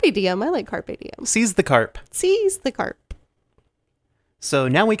 Carpe diem. I like carpe diem. Seize the carp. Seize the carp. So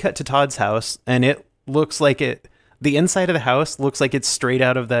now we cut to Todd's house, and it looks like the inside of the house looks like it's straight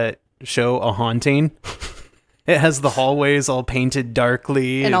out of that show, A Haunting. It has the hallways all painted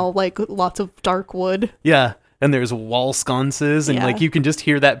darkly. And all like lots of dark wood. Yeah. And there's wall sconces, and like you can just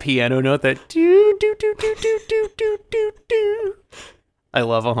hear that piano note that do do do do do do do do do. I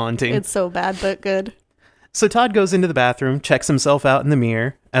love A Haunting. It's so bad but good. So Todd goes into the bathroom, checks himself out in the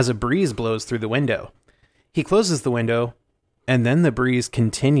mirror as a breeze blows through the window. He closes the window, and then the breeze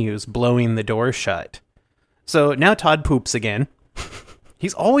continues blowing the door shut. So now Todd poops again.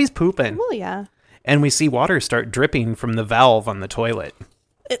 He's always pooping. Well, yeah. And we see water start dripping from the valve on the toilet.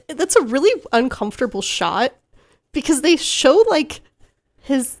 That's a really uncomfortable shot because they show like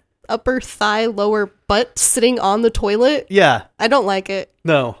his upper thigh, lower butt sitting on the toilet. Yeah. I don't like it.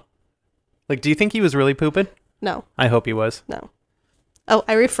 No. Like, do you think he was really pooping? No. I hope he was. No. Oh,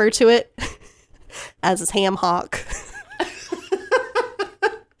 I refer to it as his ham hock.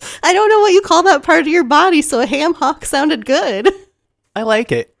 I don't know what you call that part of your body, so a ham hock sounded good. I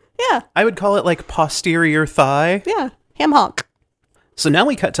like it. Yeah. I would call it like posterior thigh. Yeah. Ham hock. So now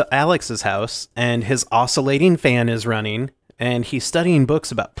we cut to Alex's house, and his oscillating fan is running, and he's studying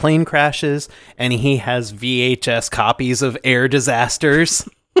books about plane crashes, and he has VHS copies of Air Disasters,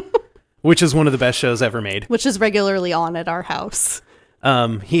 which is one of the best shows ever made. Which is regularly on at our house.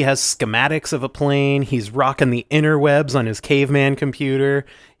 He has schematics of a plane. He's rocking the interwebs on his caveman computer.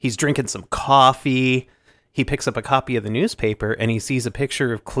 He's drinking some coffee. He picks up a copy of the newspaper, and he sees a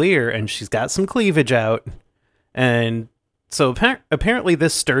picture of Clear, and she's got some cleavage out. And so apparently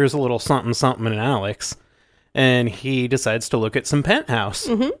this stirs a little something in Alex, and he decides to look at some Penthouse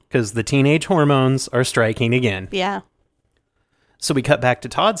because the teenage hormones are striking again. Yeah. So we cut back to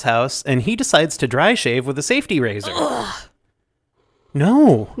Todd's house, and he decides to dry shave with a safety razor. Ugh.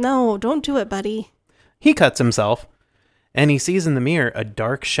 No, don't do it, buddy. he cuts himself, and he sees in the mirror a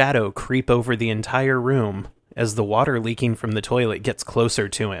dark shadow creep over the entire room as the water leaking from the toilet gets closer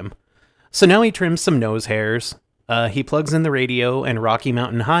to him. So now he trims some nose hairs. He plugs in the radio, and Rocky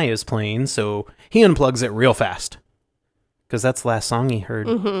Mountain High is playing, so he unplugs it real fast. Because that's the last song he heard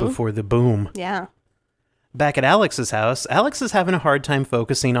before the boom. Yeah. Back at Alex's house, Alex is having a hard time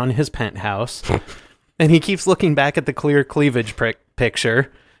focusing on his penthouse, and he keeps looking back at the Clear cleavage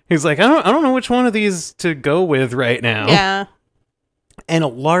picture. He's like, I don't know which one of these to go with right now. Yeah. And a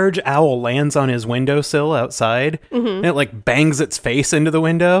large owl lands on his windowsill outside, and it like bangs its face into the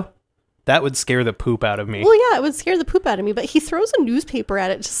window. That would scare the poop out of me. Well, yeah, it would scare the poop out of me, but he throws a newspaper at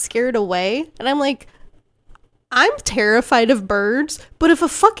it to scare it away. And I'm like, I'm terrified of birds, but if a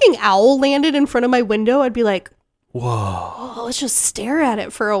fucking owl landed in front of my window, I'd be like, Whoa. oh, let's just stare at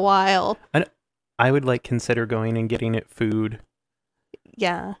it for a while. I would like consider going and getting it food.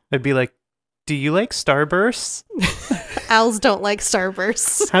 Yeah. I'd be like, do you like Starbursts? Owls don't like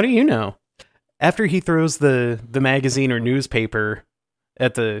starbursts. How do you know? After he throws the magazine or newspaper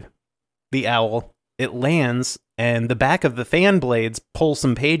at the owl, it lands, and the back of the fan blades pull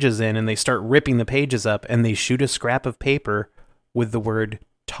some pages in, and they start ripping the pages up, and they shoot a scrap of paper with the word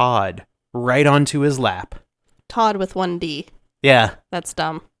Todd right onto his lap. Todd with one D. Yeah. That's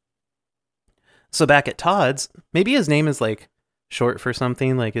dumb. So back at Todd's, maybe his name is like short for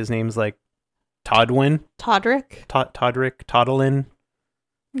something, like his name's like Toddwin? Toddrick? Toddrick? Toddlin?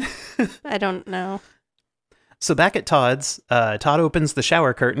 I don't know. So back at Todd's, Todd opens the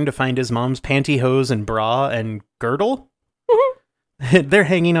shower curtain to find his mom's pantyhose and bra and girdle. They're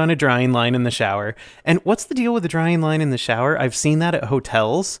hanging on a drying line in the shower. And what's the deal with the drying line in the shower? I've seen that at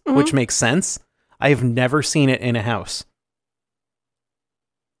hotels, which makes sense. I have never seen it in a house.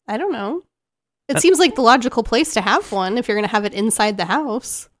 I don't know. It seems like the logical place to have one if you're going to have it inside the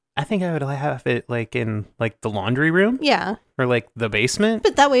house. I think I would have it like in like the laundry room. Yeah. Or like the basement.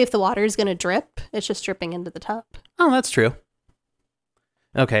 But that way, if the water is going to drip, it's just dripping into the tub. Oh, that's true.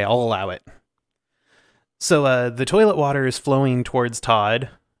 Okay, I'll allow it. So the toilet water is flowing towards Todd,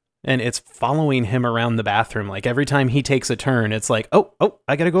 and it's following him around the bathroom. Like every time he takes a turn, it's like, oh,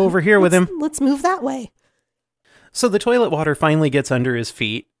 I got to go over here with him. Let's move that way. So the toilet water finally gets under his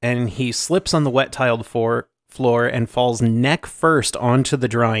feet, and he slips on the wet tiled floor and falls neck first onto the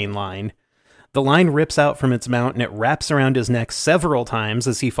drying line. The line rips out from its mount, and it wraps around his neck several times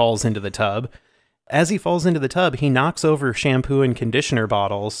as he falls into the tub. As he falls into the tub, he knocks over shampoo and conditioner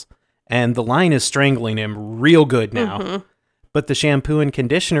bottles, and the line is strangling him real good now. But the shampoo and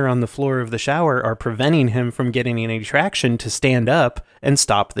conditioner on the floor of the shower are preventing him from getting any traction to stand up and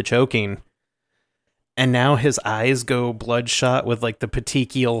stop the choking. And now his eyes go bloodshot with like the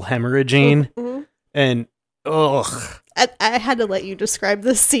petechial hemorrhaging. And ugh. I had to let you describe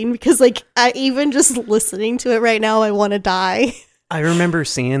this scene because like even just listening to it right now, I want to die. I remember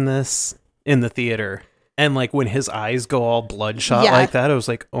seeing this in the theater, and like when his eyes go all bloodshot like that, I was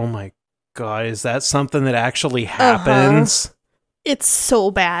like, oh my God, is that something that actually happens? It's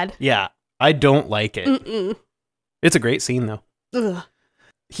so bad. Yeah, I don't like it. It's a great scene though. Ugh.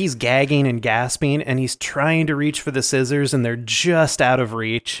 He's gagging and gasping, and he's trying to reach for the scissors, and they're just out of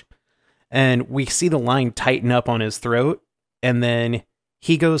reach. And we see the line tighten up on his throat, and then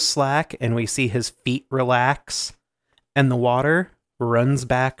he goes slack, and we see his feet relax, and the water runs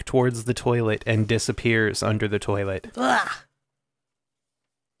back towards the toilet and disappears under the toilet. Ugh.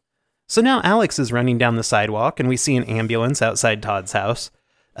 So now Alex is running down the sidewalk, and we see an ambulance outside Todd's house.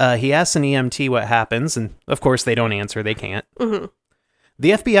 He asks an EMT what happens, and of course they don't answer. They can't.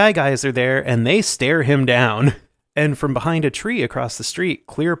 The FBI guys are there and they stare him down. And from behind a tree across the street,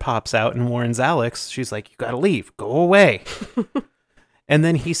 Clear pops out and warns Alex. She's like, you gotta leave. Go away. And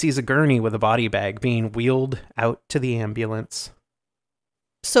then he sees a gurney with a body bag being wheeled out to the ambulance.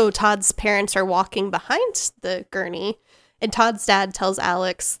 So Todd's parents are walking behind the gurney, and Todd's dad tells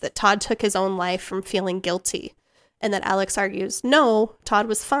Alex that Todd took his own life from feeling guilty, and that Alex argues, no, Todd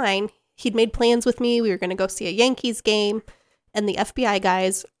was fine. He'd made plans with me. We were going to go see a Yankees game, and the FBI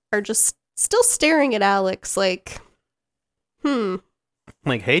guys are just still staring at Alex like,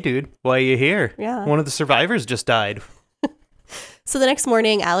 Like, hey, dude, why are you here? Yeah. One of the survivors just died. So the next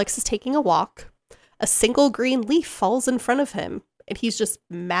morning, Alex is taking a walk. A single green leaf falls in front of him, and he's just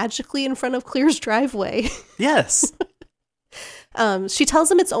magically in front of Clear's driveway. Yes. She tells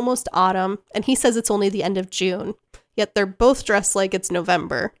him it's almost autumn, and he says it's only the end of June, yet they're both dressed like it's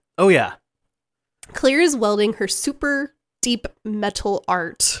November. Oh, yeah. Clear is welding her super deep metal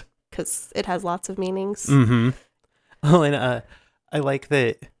art, because it has lots of meanings. Mm-hmm. Oh, and I like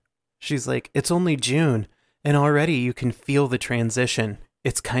that she's like, it's only June, and already you can feel the transition.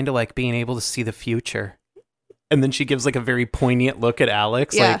 It's kind of like being able to see the future. And then she gives like a very poignant look at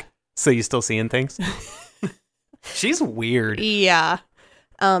Alex, Yeah. like, so you still seeing things? She's weird. Yeah.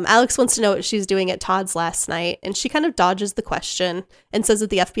 Alex wants to know what she's doing at Todd's last night, and she kind of dodges the question and says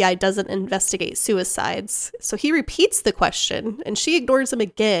that the FBI doesn't investigate suicides. So he repeats the question, and she ignores him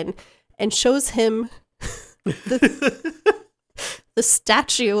again and shows him the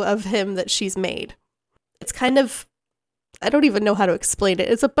statue of him that she's made. It's kind of, I don't even know how to explain it.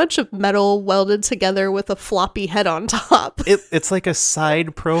 It's a bunch of metal welded together with a floppy head on top. It's like a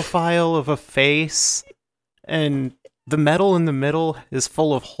side profile of a face, and the metal in the middle is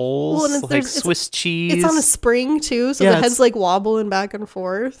full of holes, Well, and like Swiss cheese. It's on a spring too, so Yeah, the head's it's- like wobbling back and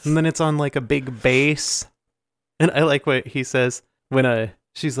forth. And then it's on like a big base. And I like what he says when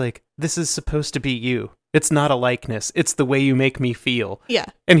she's like, this is supposed to be you. It's not a likeness. It's the way you make me feel. Yeah.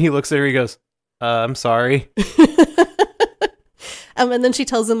 And he looks at her, he goes, I'm sorry. And then she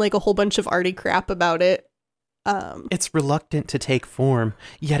tells him like a whole bunch of arty crap about it. It's reluctant to take form,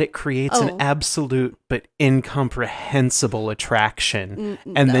 yet it creates Oh. an absolute but incomprehensible attraction.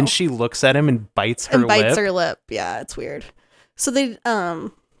 N- And then no. she looks at him and bites her and bites lip. her lip. Yeah, it's weird. So they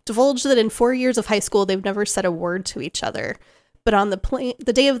divulged that in 4 years of high school, they've never said a word to each other. But on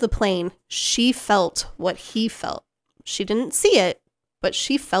the day of the plane, she felt what he felt. She didn't see it, but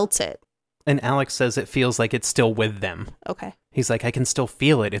she felt it. And Alex says it feels like it's still with them. Okay. He's like, I can still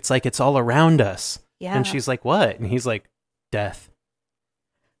feel it. It's like it's all around us. Yeah. And she's like, what? And he's like, death.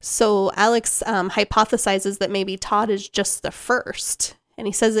 So Alex hypothesizes that maybe Todd is just the first. And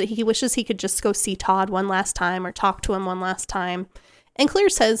he says that he wishes he could just go see Todd one last time or talk to him one last time. And Clear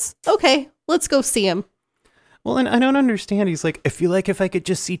says, okay, let's go see him. Well, and I don't understand. He's like, I feel like if I could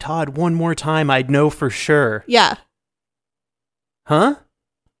just see Todd one more time, I'd know for sure. Yeah. Huh?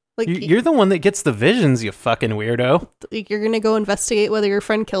 Like, You're the one that gets the visions, you fucking weirdo. you're going to go investigate whether your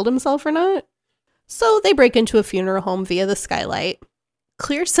friend killed himself or not? So they break into a funeral home via the skylight.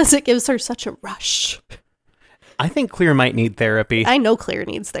 Clear says it gives her such a rush. I think Clear might need therapy. I know Clear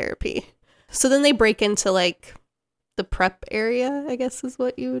needs therapy. So then they break into like the prep area, I guess is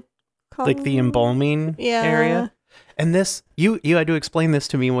what you would call Like the embalming Yeah. area. And this, you had to explain this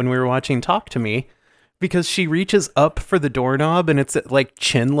to me when we were watching Talk to Me, because she reaches up for the doorknob and it's at like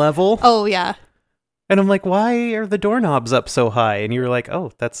chin level. Oh, yeah. And I'm like, why are the doorknobs up so high? And you were like,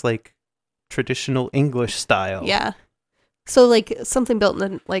 oh, that's like traditional English style. Yeah. So like something built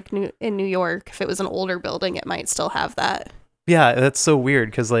in in New York, if it was an older building, it might still have that. Yeah, that's so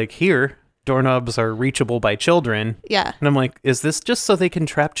weird because like here, doorknobs are reachable by children. Yeah. And I'm like, is this just so they can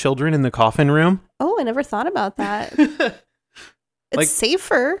trap children in the coffin room? Oh, I never thought about that. It's Like-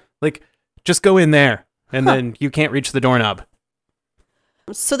 safer. Like, just go in there and then you can't reach the doorknob.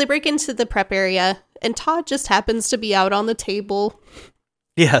 So they break into the prep area, and Todd just happens to be out on the table.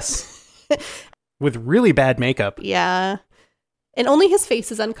 Yes. With really bad makeup. Yeah. And only his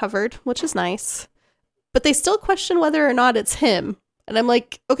face is uncovered, which is nice. But they still question whether or not it's him. And I'm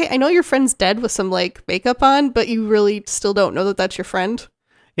like, okay, I know your friend's dead with some like makeup on, but you really still don't know that that's your friend.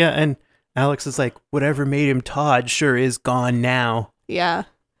 Yeah, and Alex is like, whatever made him Todd sure is gone now. Yeah.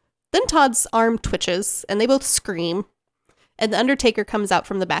 Then Todd's arm twitches, and they both scream. And the Undertaker comes out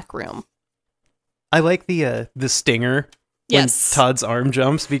from the back room. I like the stinger Yes. when Todd's arm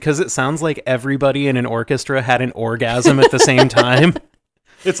jumps because it sounds like everybody in an orchestra had an orgasm at the same time.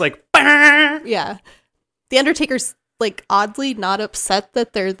 It's like, "Bah!" Yeah. The Undertaker's like oddly not upset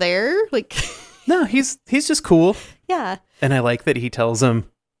that they're there. Like, No, he's just cool. yeah. And I like that he tells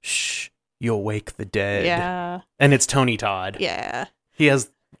him, shh, you'll wake the dead. Yeah. And it's Tony Todd. Yeah. He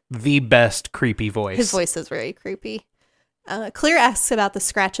has the best creepy voice. His voice is very creepy. Clear asks about the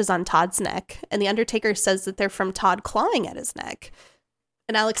scratches on Todd's neck, and the Undertaker says that they're from Todd clawing at his neck.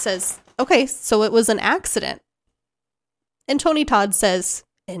 And Alex says, okay, so it was an accident. And Tony Todd says,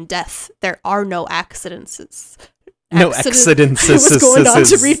 in death, there are no accidents. No accidents. I was going on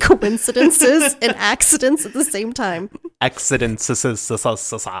to read coincidences and accidents at the same time. Accidents.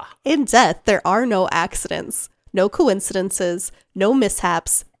 In death, there are no accidents, no coincidences, no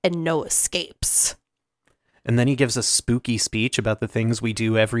mishaps, and no escapes. And then he gives a spooky speech about the things we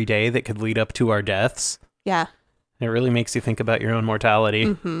do every day that could lead up to our deaths. Yeah. It really makes you think about your own mortality.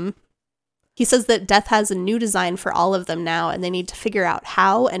 Mm-hmm. He says that death has a new design for all of them now, and they need to figure out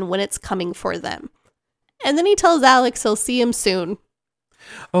how and when it's coming for them. And then he tells Alex he'll see him soon.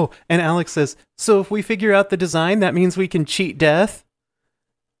 Oh, and Alex says, so if we figure out the design, that means we can cheat death?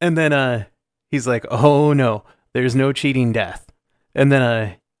 And then he's like, oh no, there's no cheating death. And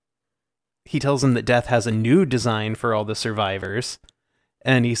then he tells him that death has a new design for all the survivors.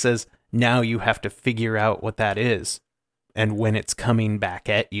 And he says, now you have to figure out what that is and when it's coming back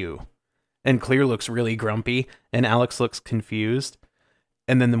at you. And Clear looks really grumpy, and Alex looks confused.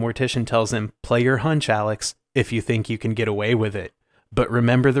 And then the mortician tells him, play your hunch, Alex, if you think you can get away with it. But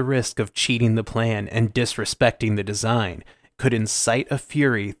remember the risk of cheating the plan and disrespecting the design could incite a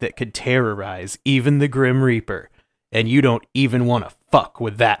fury that could terrorize even the Grim Reaper. And you don't even want to fuck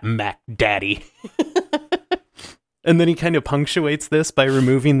with that Mac Daddy. And then he kind of punctuates this by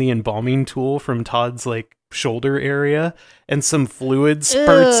removing the embalming tool from Todd's shoulder area, and some fluid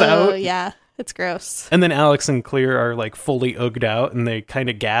spurts out. Yeah, it's gross. And then Alex and Clear are fully ugged out, and they kind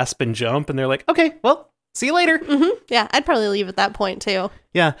of gasp and jump, and they're like, okay, well, see you later. Mm-hmm. Yeah, I'd probably leave at that point too.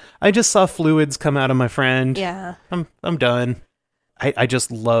 Yeah, I just saw fluids come out of my friend. Yeah. I'm done. I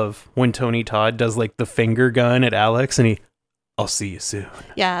just love when Tony Todd does the finger gun at Alex, and I'll see you soon.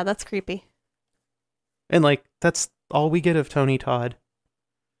 Yeah, that's creepy. And that's all we get of Tony Todd.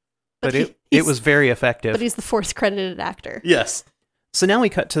 But it was very effective. But he's the fourth credited actor. Yes. So now we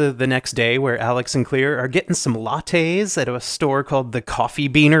cut to the next day where Alex and Clear are getting some lattes at a store called the Coffee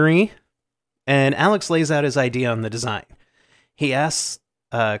Beanery. And Alex lays out his idea on the design. He asks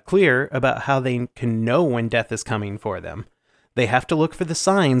Clear about how they can know when death is coming for them. They have to look for the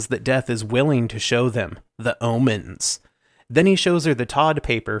signs that death is willing to show them, the omens. Then he shows her the Todd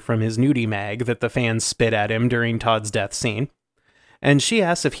paper from his nudie mag that the fans spit at him during Todd's death scene. And she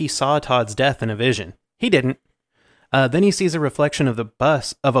asks if he saw Todd's death in a vision. He didn't. Then he sees a reflection of a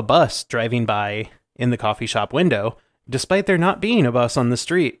bus driving by in the coffee shop window, despite there not being a bus on the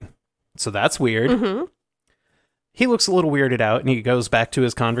street. So that's weird. Mm-hmm. He looks a little weirded out, and he goes back to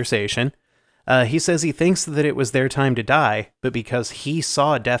his conversation. He says he thinks that it was their time to die, but because he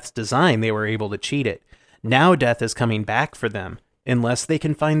saw death's design, they were able to cheat it. Now death is coming back for them, unless they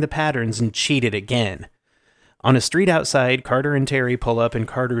can find the patterns and cheat it again. On a street outside, Carter and Terry pull up in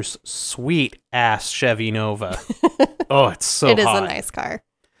Carter's sweet-ass Chevy Nova. Oh, it's so hot. It is a nice car.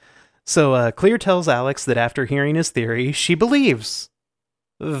 So Clear tells Alex that after hearing his theory, she believes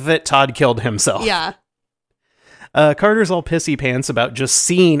that Todd killed himself. Yeah. Carter's all pissy pants about just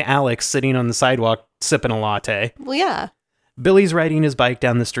seeing Alex sitting on the sidewalk sipping a latte. Well, yeah. Billy's riding his bike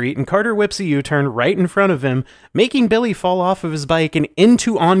down the street, and Carter whips a U-turn right in front of him, making Billy fall off of his bike and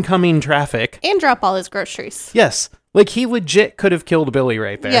into oncoming traffic. And drop all his groceries. Yes. He legit could have killed Billy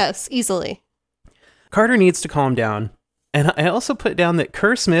right there. Yes, easily. Carter needs to calm down. And I also put down that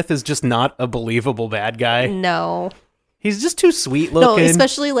Kerr Smith is just not a believable bad guy. No. He's just too sweet looking. No,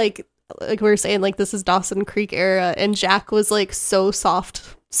 especially like we were saying, this is Dawson Creek era, and Jack was so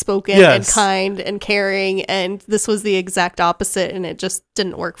soft spoken and kind and caring, and this was the exact opposite, and it just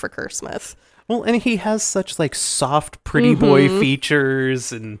didn't work for Kerr Smith. Well, and he has such soft pretty boy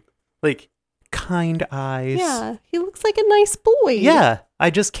features and kind eyes. Yeah, he looks like a nice boy. Yeah, I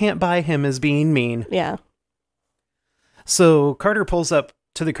just can't buy him as being mean. Yeah. So Carter pulls up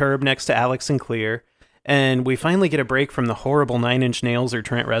to the curb next to Alex and Clear, and we finally get a break from the horrible Nine Inch Nails or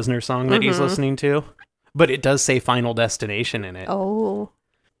Trent Reznor song that he's listening to. But it does say Final Destination in it. Oh.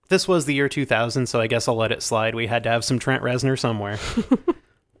 This was the year 2000, so I guess I'll let it slide. We had to have some Trent Reznor somewhere.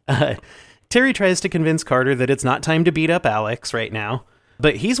 Terry tries to convince Carter that it's not time to beat up Alex right now,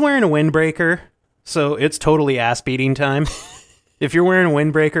 but he's wearing a windbreaker, so it's totally ass-beating time. If you're wearing a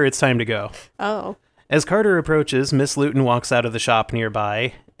windbreaker, it's time to go. Oh. As Carter approaches, Miss Luton walks out of the shop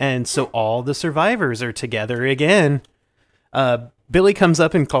nearby, and so all the survivors are together again. Billy comes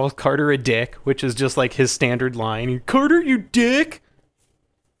up and calls Carter a dick, which is just his standard line. Carter, you dick!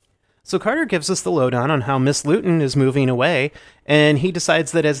 So Carter gives us the lowdown on how Miss Luton is moving away, and he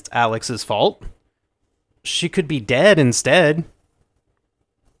decides that it's Alex's fault. She could be dead instead.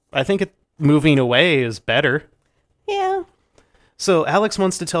 I think moving away is better. Yeah. So Alex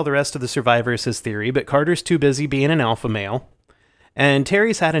wants to tell the rest of the survivors his theory, but Carter's too busy being an alpha male. And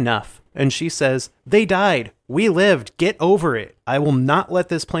Terry's had enough, and she says, "They died. We lived. Get over it. I will not let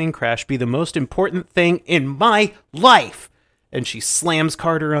this plane crash be the most important thing in my life." And she slams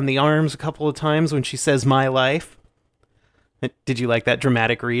Carter on the arms a couple of times when she says "my life." Did you like that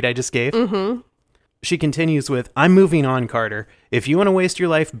dramatic read I just gave? Mm-hmm. She continues with, "I'm moving on, Carter. If you want to waste your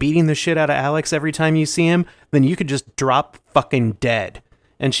life beating the shit out of Alex every time you see him, then you could just drop fucking dead."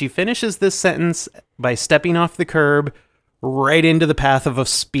 And she finishes this sentence by stepping off the curb right into the path of a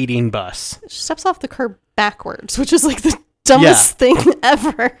speeding bus. She steps off the curb backwards, which is like the dumbest thing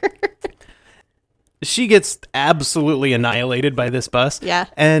ever. She gets absolutely annihilated by this bus. Yeah.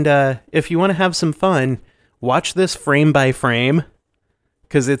 And if you want to have some fun, watch this frame by frame,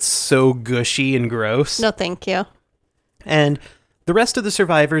 because it's so gushy and gross. No, thank you. And the rest of the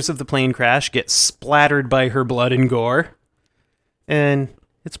survivors of the plane crash get splattered by her blood and gore. And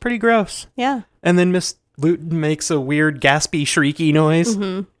it's pretty gross. Yeah. And then Miss Luton makes a weird gaspy, shrieky noise.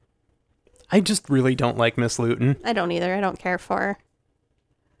 Mm-hmm. I just really don't like Miss Luton. I don't either. I don't care for her.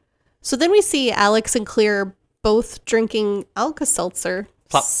 So then we see Alex and Clear both drinking Alka-Seltzer.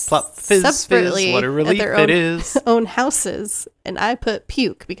 Plop, plop, fizz, separately fizz. What a relief at their it is. own houses. And I put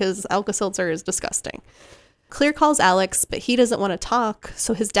puke because Alka-Seltzer is disgusting. Clear calls Alex, but he doesn't want to talk,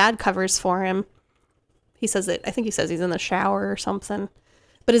 so his dad covers for him. He says it. I think he says he's in the shower or something.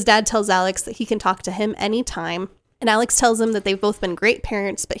 But his dad tells Alex that he can talk to him anytime. And Alex tells him that they've both been great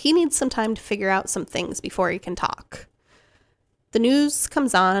parents, but he needs some time to figure out some things before he can talk. The news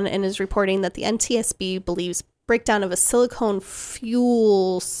comes on and is reporting that the NTSB believes breakdown of a silicone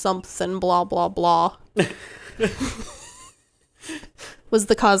fuel something blah, blah, blah was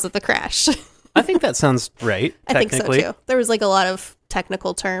the cause of the crash. I think that sounds right, I think so, technically. too. There was like a lot of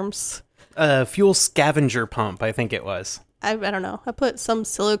technical terms. Fuel scavenger pump, I think it was. I don't know. I put some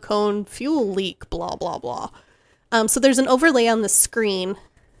silicone fuel leak, blah, blah, blah. So there's an overlay on the screen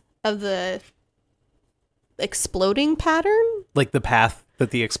of the exploding pattern. Like the path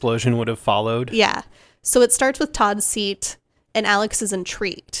that the explosion would have followed. Yeah. So it starts with Todd's seat, and Alex is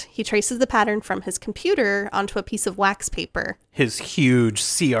intrigued. He traces the pattern from his computer onto a piece of wax paper. His huge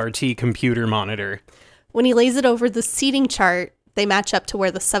CRT computer monitor. When he lays it over the seating chart, they match up to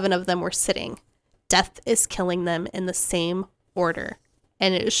where the 7 of them were sitting. Death is killing them in the same order.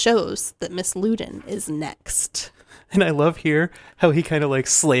 And it shows that Miss Luton is next. And I love here how he kind of like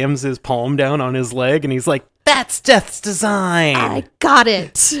slams his palm down on his leg and he's like, "That's Death's design." I got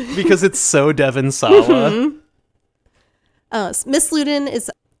it. Because it's so Devon Sawa. Miss Luton is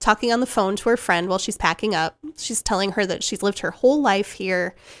talking on the phone to her friend while she's packing up. She's telling her that she's lived her whole life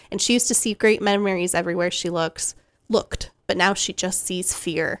here and she used to see great memories everywhere she looked, but now she just sees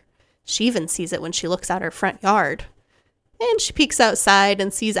fear. She even sees it when she looks out her front yard. And she peeks outside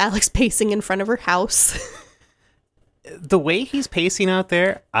and sees Alex pacing in front of her house. The way he's pacing out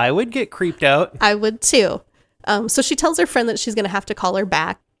there, I would get creeped out. I would too. So she tells her friend that she's going to have to call her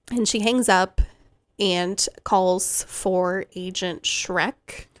back. And she hangs up and calls for Agent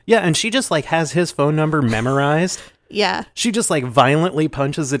Shrek. Yeah, and she just like has his phone number memorized. Yeah. She just like violently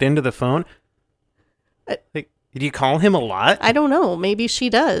punches it into the phone. Like, do you call him a lot? I don't know. Maybe she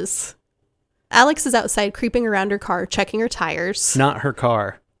does. Alex is outside creeping around her car, checking her tires. Not her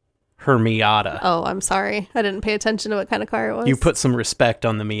car. Her Miata. Oh, I'm sorry. I didn't pay attention to what kind of car it was. You put some respect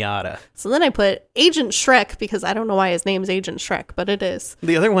on the Miata. So then I put Agent Shrek because I don't know why his name's Agent Shrek, but it is.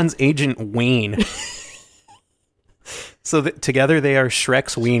 The other one's Agent Wayne. So together they are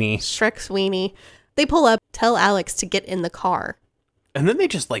Shrek's weenie. Shrek's weenie. They pull up, tell Alex to get in the car. And then they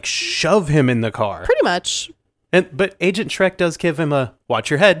just like shove him in the car. Pretty much. But Agent Shrek does give him a watch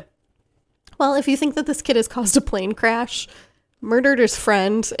your head. Well, if you think that this kid has caused a plane crash, murdered his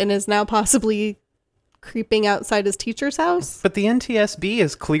friend, and is now possibly creeping outside his teacher's house. But the NTSB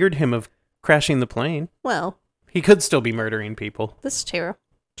has cleared him of crashing the plane. Well, he could still be murdering people. this is true.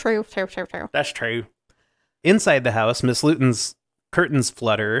 True. That's true. Inside the house, Miss Luton's curtains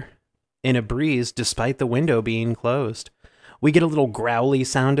flutter in a breeze despite the window being closed. We get a little growly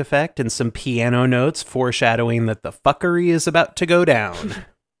sound effect and some piano notes foreshadowing that the fuckery is about to go down.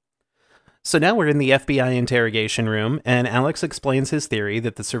 So now we're in the FBI interrogation room, and Alex explains his theory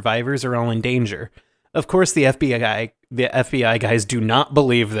that the survivors are all in danger. Of course, the FBI guys do not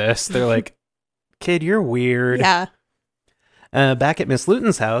believe this. They're like, "Kid, you're weird." Yeah. Back at Miss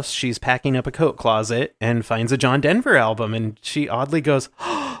Luton's house, she's packing up a coat closet and finds a John Denver album, and she oddly goes,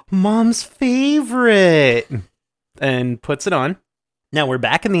 "Oh, Mom's favorite," and puts it on. Now we're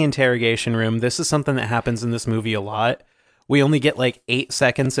back in the interrogation room. This is something that happens in this movie a lot, we only get like 8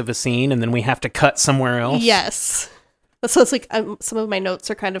 seconds of a scene and then we have to cut somewhere else. Yes. So it's like some of my notes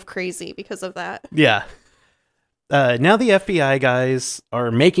are kind of crazy because of that. Yeah. Now the FBI guys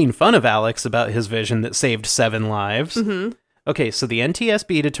are making fun of Alex about his vision that saved 7 lives. Mm-hmm. Okay, so the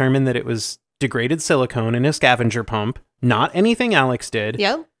NTSB determined that it was degraded silicone in a scavenger pump, not anything Alex did.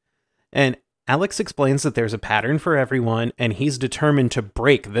 Yep. And Alex explains that there's a pattern for everyone, and he's determined to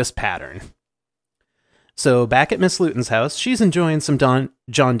break this pattern. So back at Miss Luton's house, she's enjoying some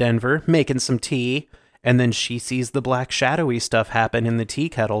John Denver, making some tea, and then she sees the black shadowy stuff happen in the tea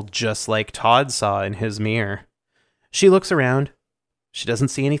kettle, just like Todd saw in his mirror. She looks around. She doesn't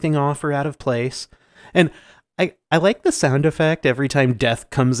see anything off or out of place. And I like the sound effect every time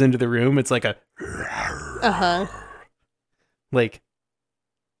Death comes into the room. It's like a... Uh-huh. Like,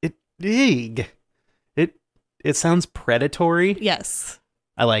 it sounds predatory. Yes.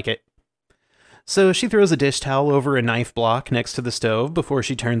 I like it. So she throws a dish towel over a knife block next to the stove before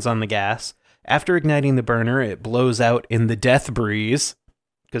she turns on the gas. After igniting the burner, it blows out in the death breeze,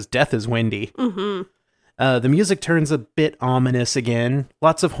 because death is windy. Mm-hmm. The music turns a bit ominous again.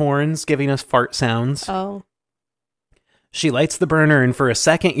 Lots of horns giving us fart sounds. Oh. She lights the burner, and for a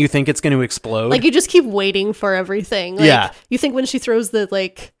second, you think it's going to explode. Like, you just keep waiting for everything. Like, yeah. You think when she throws the,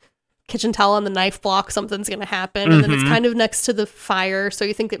 like, kitchen towel on the knife block, something's going to happen. And then it's kind of next to the fire, so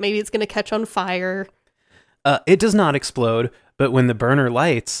you think that maybe it's going to catch on fire. It does not explode, but when the burner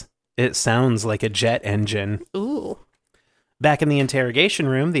lights, it sounds like a jet engine. Ooh. Back in the interrogation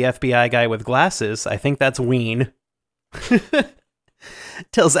room, the FBI guy with glasses, I think that's Ween,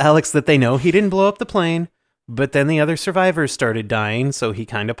 tells Alex that they know he didn't blow up the plane, but then the other survivors started dying, so he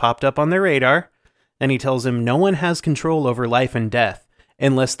kind of popped up on their radar, and he tells him no one has control over life and death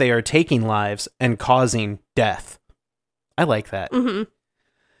unless they are taking lives and causing death. I like that. Mm-hmm.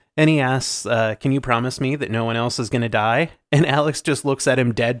 And he asks, can you promise me that no one else is going to die? And Alex just looks at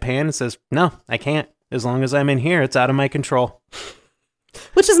him deadpan and says, no, I can't. As long as I'm in here, it's out of my control.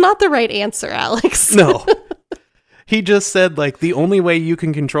 Which is not the right answer, Alex. No. He just said, like, the only way you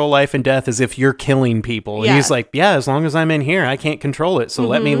can control life and death is if you're killing people. Yeah. And he's like, yeah, as long as I'm in here, I can't control it, so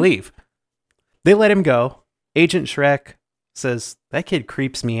let me leave. They let him go. Agent Shrek says, that kid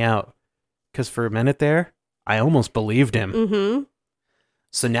creeps me out. Because for a minute there, I almost believed him. Mm-hmm.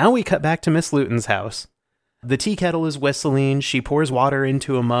 So now we cut back to Miss Luton's house. The tea kettle is whistling. She pours water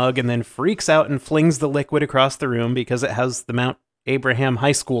into a mug and then freaks out and flings the liquid across the room because it has the Mount Abraham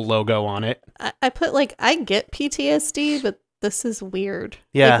High School logo on it. I put, like, I get PTSD, but this is weird.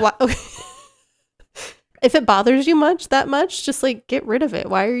 Yeah. Like, if it bothers you that much, just, like, get rid of it.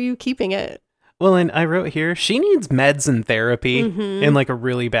 Why are you keeping it? Well, and I wrote here, she needs meds and therapy in, like, a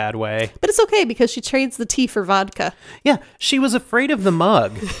really bad way. But it's okay because she trades the tea for vodka. Yeah, she was afraid of the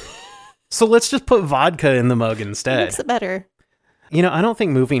mug. So let's just put vodka in the mug instead. Makes it better. You know, I don't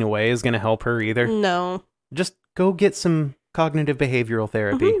think moving away is going to help her either. No. Just go get some cognitive behavioral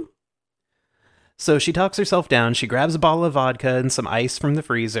therapy. Mm-hmm. So she talks herself down. She grabs a bottle of vodka and some ice from the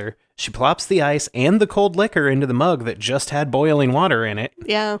freezer. She plops the ice and the cold liquor into the mug that just had boiling water in it.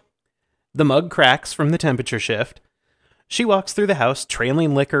 Yeah. The mug cracks from the temperature shift. She walks through the house,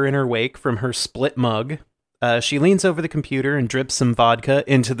 trailing liquor in her wake from her split mug. She leans over the computer and drips some vodka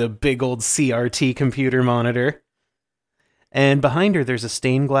into the big old CRT computer monitor. And behind her, there's a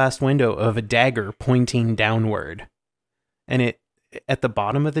stained glass window of a dagger pointing downward. And at the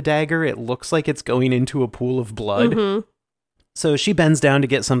bottom of the dagger, it looks like it's going into a pool of blood. Mm-hmm. So she bends down to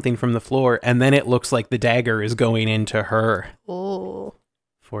get something from the floor, and then it looks like the dagger is going into her. Oh.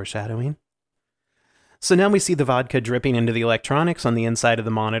 Foreshadowing. So now we see the vodka dripping into the electronics on the inside of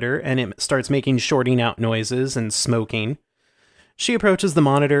the monitor, and it starts making shorting out noises and smoking. She approaches the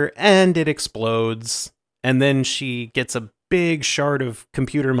monitor, and it explodes. And then she gets a big shard of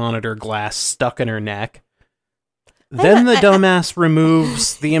computer monitor glass stuck in her neck. Then the dumbass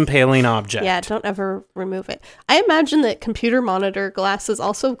removes the impaling object. Yeah, don't ever remove it. I imagine that computer monitor glass is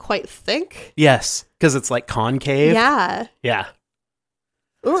also quite thick. Yes, because it's like concave. Yeah. Yeah.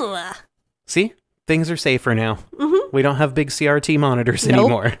 Ugh. See? Things are safer now. Mm-hmm. We don't have big CRT monitors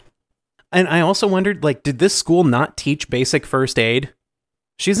anymore. And I also wondered, like, did this school not teach basic first aid?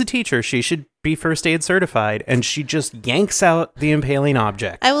 She's a teacher. She should be first aid certified. And she just yanks out the impaling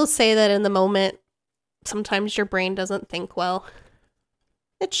object. I will say that in the moment, sometimes your brain doesn't think well.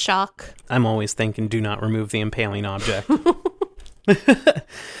 It's shock. I'm always thinking, do not remove the impaling object.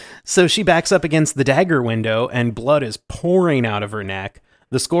 So she backs up against the dagger window and blood is pouring out of her neck.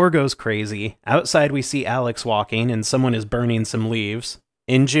 The score goes crazy. Outside, we see Alex walking and someone is burning some leaves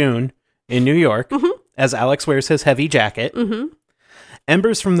in June in New York as Alex wears his heavy jacket. Mm-hmm.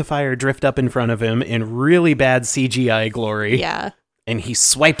 Embers from the fire drift up in front of him in really bad CGI glory. Yeah. And he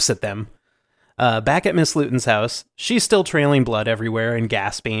swipes at them. Back at Miss Luton's house, she's still trailing blood everywhere and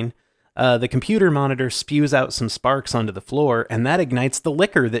gasping. The computer monitor spews out some sparks onto the floor, and that ignites the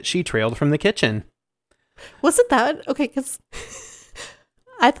liquor that she trailed from the kitchen. Was it that? Okay, because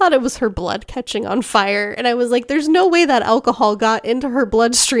I thought it was her blood catching on fire, and I was like, there's no way that alcohol got into her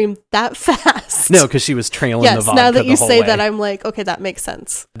bloodstream that fast. No, because she was trailing the vodka now that you the whole say way. that, I'm like, okay, that makes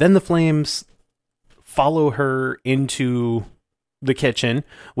sense. Then the flames follow her into the kitchen.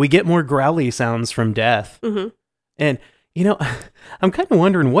 We get more growly sounds from Death. Mm-hmm. And, you know, I'm kind of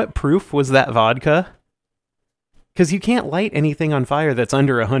wondering what proof was that vodka? Because you can't light anything on fire that's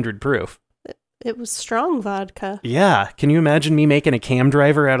under 100 proof. It was strong vodka. Yeah, can you imagine me making a cam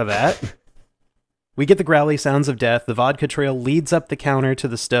driver out of that? We get the growly sounds of Death. The vodka trail leads up the counter to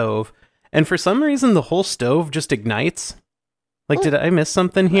the stove. And for some reason, the whole stove just ignites. Like, did I miss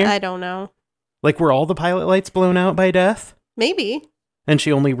something here? I don't know. Like, were all the pilot lights blown out by Death? Maybe. And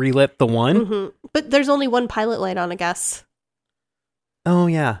she only relit the one? Mm-hmm. But there's only one pilot light on, I guess. Oh,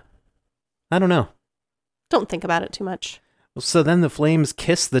 yeah. I don't know. Don't think about it too much. So then the flames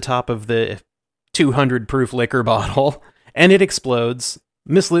kiss the top of the 200 proof liquor bottle, and it explodes.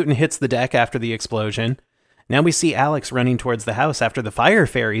 Miss Luton hits the deck after the explosion. Now we see Alex running towards the house after the fire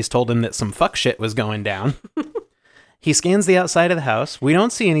fairies told him that some fuck shit was going down. He scans the outside of the house. We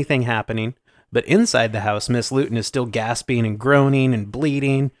don't see anything happening, but inside the house, Miss Luton is still gasping and groaning and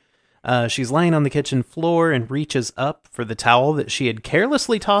bleeding. She's lying on the kitchen floor and reaches up for the towel that she had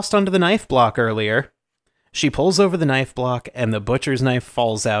carelessly tossed onto the knife block earlier. She pulls over the knife block, and the butcher's knife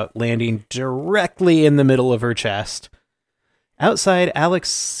falls out, landing directly in the middle of her chest. Outside, Alex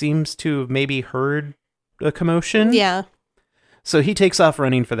seems to have maybe heard a commotion. Yeah. So he takes off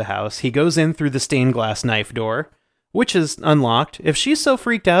running for the house. He goes in through the stained glass knife door, which is unlocked. If she's so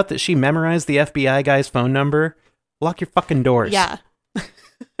freaked out that she memorized the FBI guy's phone number, lock your fucking doors. Yeah.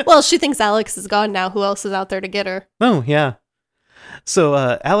 Well, she thinks Alex is gone now. Who else is out there to get her? Oh, yeah.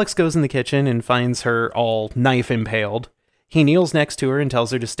 So Alex goes in the kitchen and finds her all knife impaled. He kneels next to her and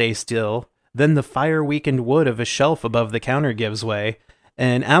tells her to stay still. Then the fire-weakened wood of a shelf above the counter gives way,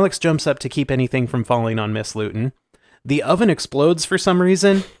 and Alex jumps up to keep anything from falling on Miss Luton. The oven explodes for some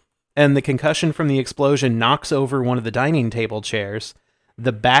reason, and the concussion from the explosion knocks over one of the dining table chairs.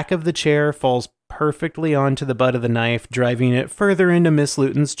 The back of the chair falls perfectly onto the butt of the knife, driving it further into Miss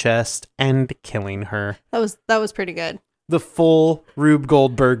Luton's chest and killing her. That was pretty good. The full Rube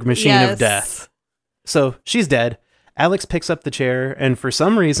Goldberg machine of death. So she's dead. Alex picks up the chair and for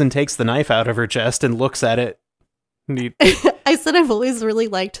some reason takes the knife out of her chest and looks at it. I said I've always really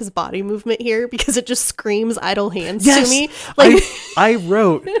liked his body movement here because it just screams idle hands Yes! to me. Like I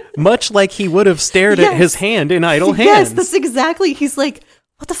wrote, much like he would have stared at his hand in idle hands. Yes, that's exactly. He's like,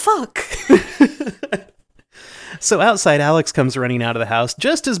 what the fuck? So outside, Alex comes running out of the house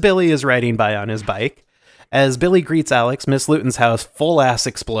just as Billy is riding by on his bike. As Billy greets Alex, Miss Luton's house full ass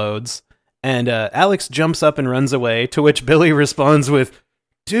explodes, and Alex jumps up and runs away, to which Billy responds with,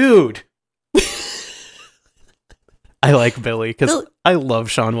 "Dude." I like Billy, because I love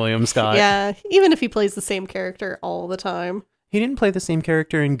Sean William Scott. Yeah, even if he plays the same character all the time. He didn't play the same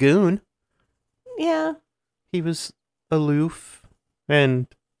character in Goon. Yeah. He was aloof and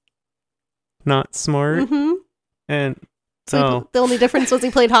not smart. Mm-hmm. And So the only difference was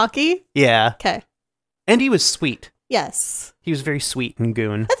he played hockey? Yeah. Okay. And he was sweet. Yes. He was very sweet in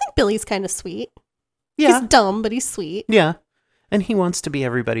Goon. I think Billy's kind of sweet. Yeah. He's dumb, but he's sweet. Yeah. And he wants to be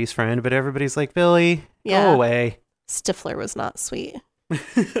everybody's friend, but everybody's like, Billy, go away. Stifler was not sweet.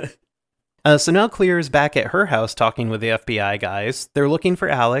 So now Clear is back at her house talking with the FBI guys. They're looking for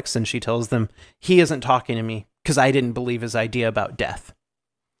Alex, and she tells them, he isn't talking to me because I didn't believe his idea about death.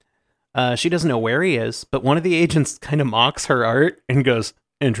 She doesn't know where he is, but one of the agents kind of mocks her art and goes,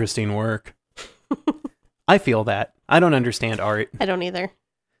 interesting work. I feel that. I don't understand art. I don't either.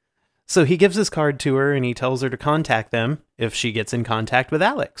 So he gives his card to her and he tells her to contact them if she gets in contact with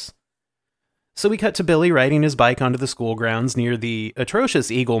Alex. So we cut to Billy riding his bike onto the school grounds near the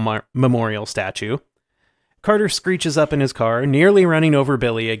atrocious Eagle Memorial statue. Carter screeches up in his car, nearly running over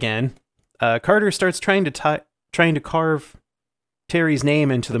Billy again. Carter starts trying to carve Terry's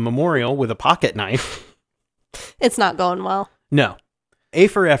name into the memorial with a pocket knife. It's not going well. No. A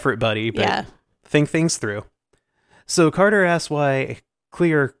for effort, buddy, but yeah. Think things through. So Carter asks why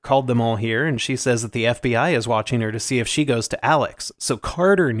Clear called them all here, and she says that the FBI is watching her to see if she goes to Alex. So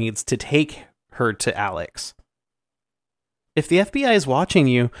Carter needs to take her to Alex. If the FBI is watching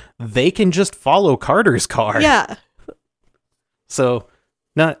you, they can just follow Carter's car. Yeah. So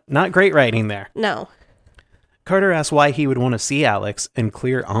not great writing there. No. Carter asks why he would want to see Alex, and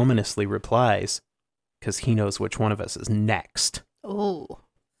Clear ominously replies, because he knows which one of us is next. Oh.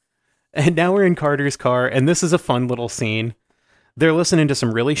 And now we're in Carter's car, and this is a fun little scene. They're listening to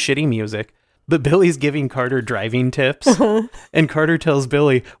some really shitty music, but Billy's giving Carter driving tips. And Carter tells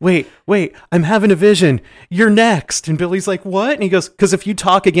Billy, wait, I'm having a vision. You're next. And Billy's like, what? And he goes, because if you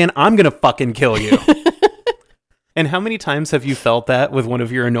talk again, I'm going to fucking kill you. And how many times have you felt that with one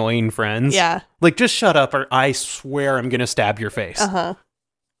of your annoying friends? Yeah. Like, just shut up or I swear I'm going to stab your face. Uh-huh.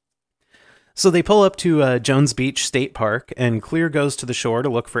 So they pull up to Jones Beach State Park, and Clear goes to the shore to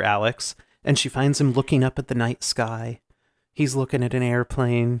look for Alex, and she finds him looking up at the night sky. He's looking at an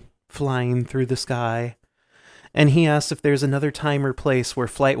airplane flying through the sky. And he asks if there's another time or place where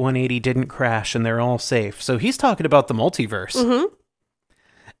Flight 180 didn't crash and they're all safe. So he's talking about the multiverse. Mm-hmm.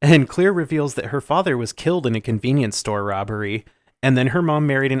 And Clear reveals that her father was killed in a convenience store robbery, and then her mom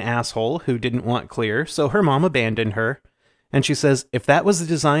married an asshole who didn't want Clear, so her mom abandoned her. And she says, if that was the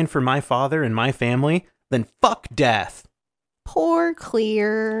design for my father and my family, then fuck death. Poor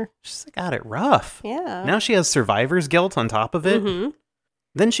Clear. She's got it rough. Yeah. Now she has survivor's guilt on top of it. Mm-hmm.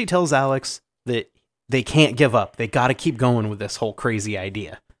 Then she tells Alex that they can't give up. They got to keep going with this whole crazy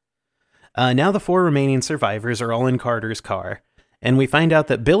idea. Now the 4 remaining survivors are all in Carter's car. And we find out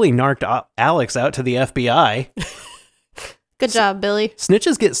that Billy narked Alex out to the FBI. Good job, Billy.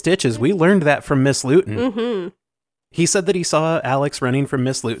 Snitches get stitches. We learned that from Miss Luton. Mm-hmm. He said that he saw Alex running from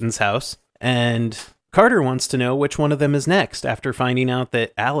Miss Luton's house. And Carter wants to know which one of them is next after finding out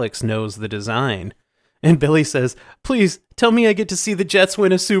that Alex knows the design. And Billy says, please, tell me I get to see the Jets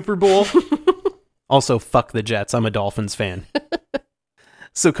win a Super Bowl. Also, fuck the Jets. I'm a Dolphins fan.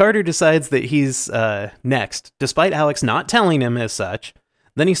 So Carter decides that he's next, despite Alex not telling him as such.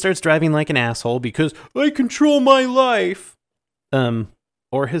 Then he starts driving like an asshole because I control my life.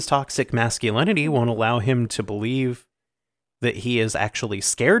 Or his toxic masculinity won't allow him to believe that he is actually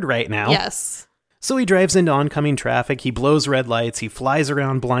scared right now. Yes. So he drives into oncoming traffic, he blows red lights, he flies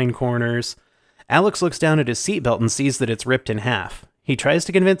around blind corners. Alex looks down at his seatbelt and sees that it's ripped in half. He tries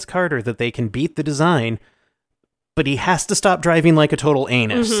to convince Carter that they can beat the design, but he has to stop driving like a total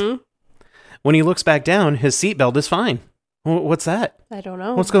anus. Mm-hmm. When he looks back down, his seatbelt is fine. What's that? I don't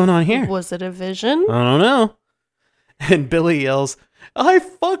know. What's going on here? Was it a vision? I don't know. And Billy yells, I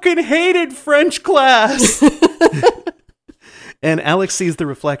fucking hated French class. And Alex sees the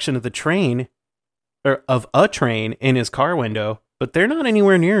reflection of the train, or of a train, in his car window, but they're not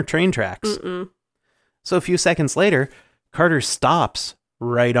anywhere near train tracks. Mm-mm. So a few seconds later, Carter stops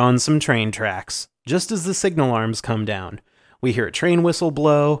right on some train tracks, just as the signal arms come down. We hear a train whistle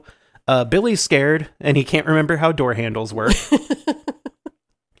blow. Billy's scared, and he can't remember how door handles work.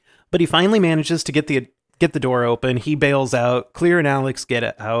 But he finally manages to get the door open. He bails out. Clear and Alex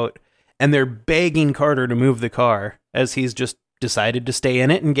get out, and they're begging Carter to move the car, as he's just decided to stay in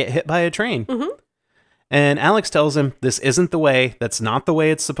it and get hit by a train. Mm-hmm. And Alex tells him, this isn't the way. That's not the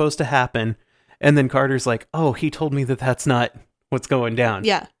way it's supposed to happen. And then Carter's like, oh, he told me that that's not what's going down.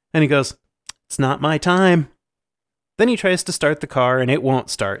 Yeah. And he goes, it's not my time. Then he tries to start the car and it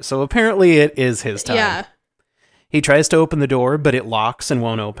won't start. So apparently it is his time. Yeah. He tries to open the door, but it locks and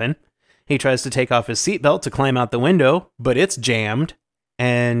won't open. He tries to take off his seatbelt to climb out the window, but it's jammed.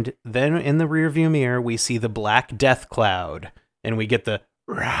 And then in the rearview mirror, we see the black death cloud. And we get the...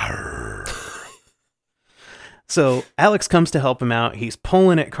 So Alex comes to help him out. He's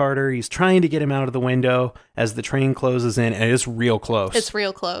pulling at Carter. He's trying to get him out of the window as the train closes in, and it's real close. It's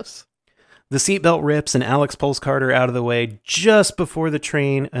real close. The seatbelt rips, and Alex pulls Carter out of the way just before the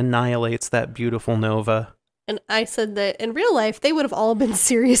train annihilates that beautiful Nova. And I said that in real life, they would have all been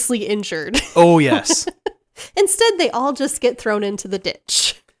seriously injured. Oh, yes. Instead, they all just get thrown into the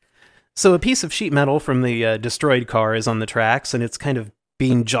ditch. So a piece of sheet metal from the destroyed car is on the tracks, and it's kind of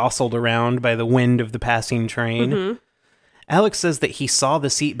being jostled around by the wind of the passing train. Mm-hmm. Alex says that he saw the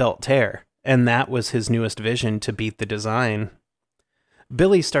seatbelt tear, and that was his newest vision to beat the design.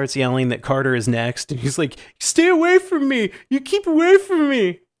 Billy starts yelling that Carter is next, and he's like, stay away from me! You keep away from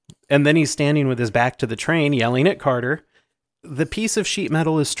me! And then he's standing with his back to the train, yelling at Carter. The piece of sheet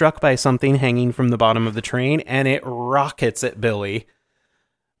metal is struck by something hanging from the bottom of the train, and it rockets at Billy.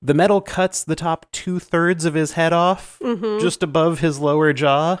 The metal cuts the top 2/3 of his head off, just above his lower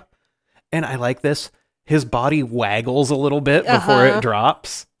jaw. And I like this. His body waggles a little bit before it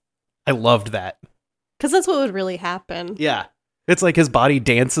drops. I loved that. Because that's what would really happen. Yeah. It's like his body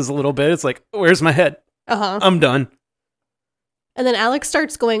dances a little bit. It's like, where's my head? Uh-huh. I'm done. And then Alex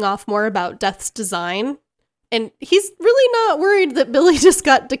starts going off more about Death's design. And he's really not worried that Billy just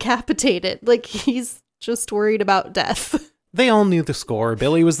got decapitated. Like, he's just worried about Death. They all knew the score.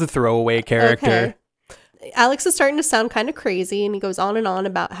 Billy was the throwaway character. Okay. Alex is starting to sound kind of crazy, and he goes on and on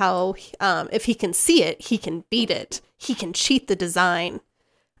about how if he can see it, he can beat it. He can cheat the design.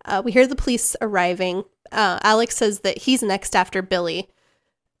 We hear the police arriving. Alex says that he's next after Billy.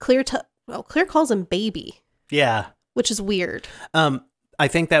 Claire calls him baby. Yeah. Which is weird. I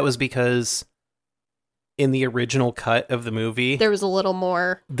think that was because in the original cut of the movie, there was a little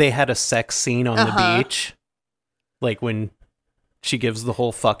more. They had a sex scene on the beach. Like when she gives the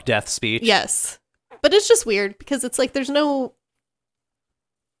whole fuck death speech. Yes. But it's just weird because it's like there's no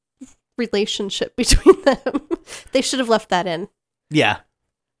relationship between them. They should have left that in. Yeah.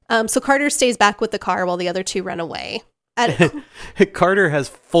 So Carter stays back with the car while the other two run away. Carter has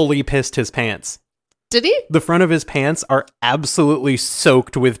fully pissed his pants. Did he? The front of his pants are absolutely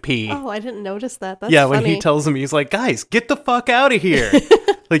soaked with pee. Oh, I didn't notice that. That's yeah, funny. when he tells him, he's like, guys, get the fuck out of here.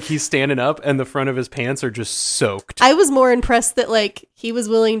 Like, he's standing up and the front of his pants are just soaked. I was more impressed that, like, he was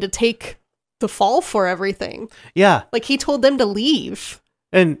willing to take the fall for everything. Yeah. Like, he told them to leave.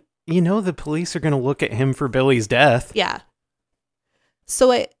 And, you know, the police are going to look at him for Billy's death. Yeah.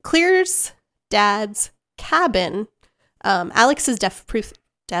 So it clears Dad's cabin. Alex is death-proofing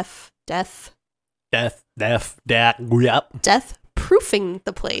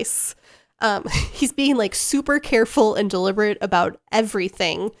the place. He's being like super careful and deliberate about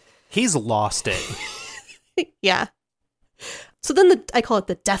everything. He's lost it. Yeah. So then I call it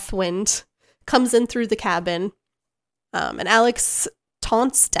the death wind, comes in through the cabin. And Alex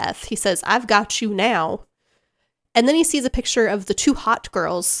taunts Death. He says, "I've got you now." And then he sees a picture of the two hot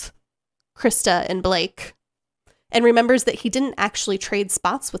girls, Krista and Blake, and remembers that he didn't actually trade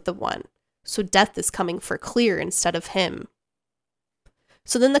spots with the one. So Death is coming for Clear instead of him.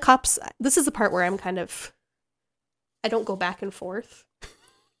 So then the cops, this is the part where I don't go back and forth.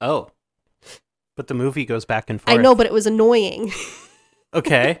 Oh. But the movie goes back and forth. I know, but it was annoying.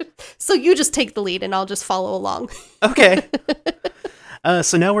 Okay. So you just take the lead and I'll just follow along. Okay.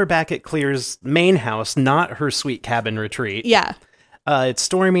 So now we're back at Clear's main house, not her sweet cabin retreat. Yeah. It's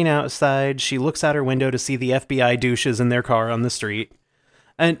storming outside. She looks out her window to see the FBI douches in their car on the street.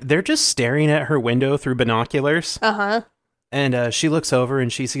 And they're just staring at her window through binoculars. Uh-huh. And she looks over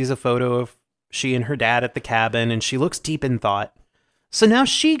and she sees a photo of she and her dad at the cabin, and she looks deep in thought. So now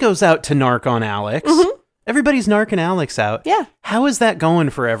she goes out to narc on Alex. Mm-hmm. Everybody's narking Alex out. Yeah. How is that going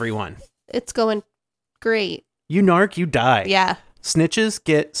for everyone? It's going great. You narc, you die. Yeah. Snitches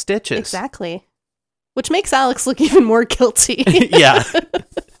get stitches. Exactly. Which makes Alex look even more guilty. Yeah.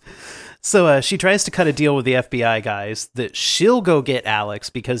 So she tries to cut a deal with the FBI guys that she'll go get Alex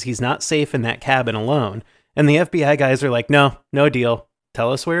because he's not safe in that cabin alone. And the FBI guys are like, no deal.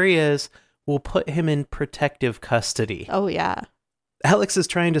 Tell us where he is. We'll put him in protective custody. Oh, yeah. Alex is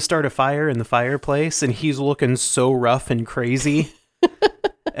trying to start a fire in the fireplace, and he's looking so rough and crazy.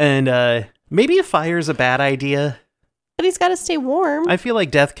 And maybe a fire's a bad idea. But he's got to stay warm. I feel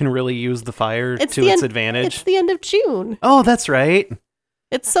like Death can really use the fire to its advantage. It's the end of June. Oh, that's right.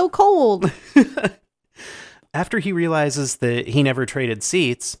 It's so cold. After he realizes that he never traded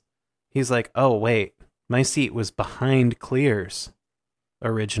seats, he's like, oh, wait, my seat was behind Clear's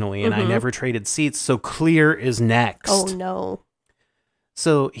originally, and I never traded seats, so Clear is next. Oh, no.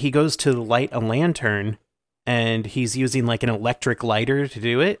 So he goes to light a lantern, and he's using like an electric lighter to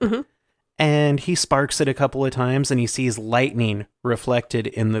do it. Mm-hmm. And he sparks it a couple of times, and he sees lightning reflected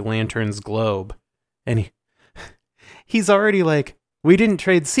in the lantern's globe. And he's already like, we didn't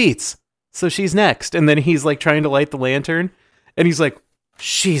trade seats, so she's next. And then he's like trying to light the lantern, and he's like,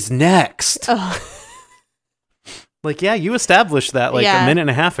 she's next. Oh. Like, yeah, you established that like a minute and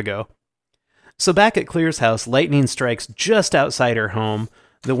a half ago. So back at Clear's house, lightning strikes just outside her home.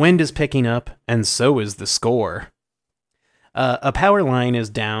 The wind is picking up, and so is the score. A power line is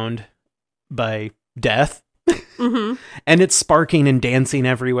downed by Death, and it's sparking and dancing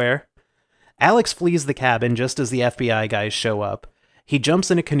everywhere. Alex flees the cabin just as the FBI guys show up. He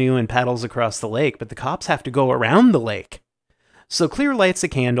jumps in a canoe and paddles across the lake, but the cops have to go around the lake. So Clear lights a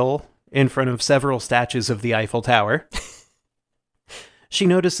candle in front of several statues of the Eiffel Tower. She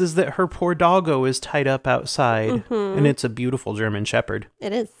notices that her poor doggo is tied up outside, and it's a beautiful German Shepherd.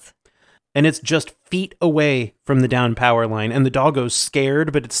 It is. And it's just feet away from the down power line, and the doggo's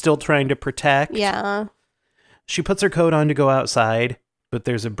scared, but it's still trying to protect. Yeah. She puts her coat on to go outside, but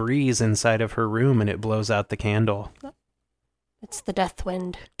there's a breeze inside of her room, and it blows out the candle. It's the death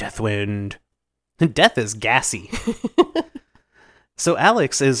wind. Death wind. Death is gassy. So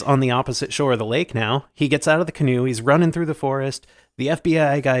Alex is on the opposite shore of the lake now. He gets out of the canoe. He's running through the forest. The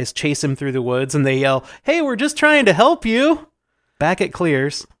FBI guys chase him through the woods, and they yell, "Hey, we're just trying to help you." Back at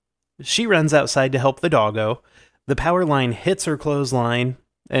Clear's, she runs outside to help the doggo. The power line hits her clothesline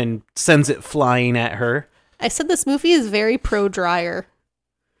and sends it flying at her. I said this movie is very pro-dryer.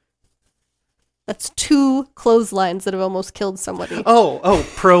 That's 2 clotheslines that have almost killed somebody.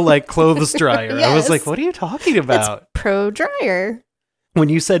 Pro like clothes dryer. I was Yes. like, what are you talking about? It's pro-dryer. When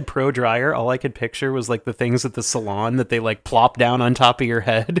you said pro dryer, all I could picture was like the things at the salon that they like plop down on top of your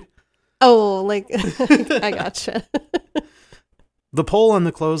head. Oh, like, I gotcha. The pole on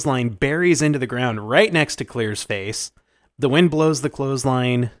the clothesline buries into the ground right next to Clear's face. The wind blows the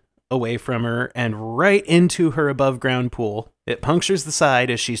clothesline away from her and right into her above ground pool. It punctures the side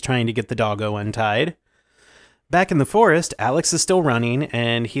as she's trying to get the doggo untied. Back in the forest, Alex is still running,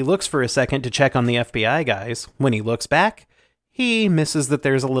 and he looks for a second to check on the FBI guys. When he looks back, he misses that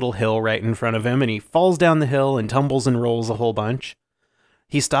there's a little hill right in front of him, and he falls down the hill and tumbles and rolls a whole bunch.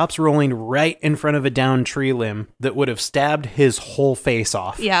 He stops rolling right in front of a downed tree limb that would have stabbed his whole face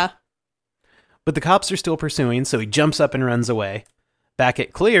off. Yeah. But the cops are still pursuing, so he jumps up and runs away. Back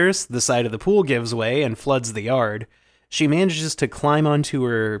at Clear's, the side of the pool gives way and floods the yard. She manages to climb onto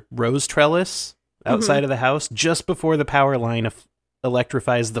her rose trellis outside of the house just before the power line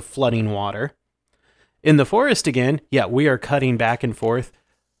electrifies the flooding water. In the forest again, we are cutting back and forth.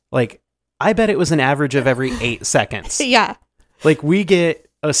 Like, I bet it was an average of every 8 seconds. Yeah. Like, we get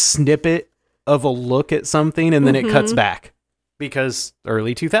a snippet of a look at something and then it cuts back. Because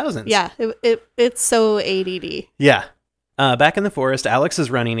early 2000s. Yeah, it's so ADD. Yeah. Back in the forest, Alex is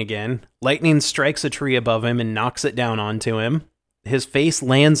running again. Lightning strikes a tree above him and knocks it down onto him. His face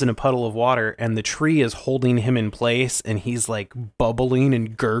lands in a puddle of water, and the tree is holding him in place, and he's, like, bubbling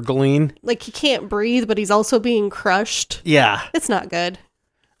and gurgling. Like, he can't breathe, but he's also being crushed. Yeah. It's not good.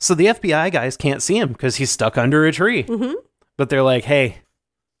 So the FBI guys can't see him because he's stuck under a tree. Mm-hmm. But they're like, hey,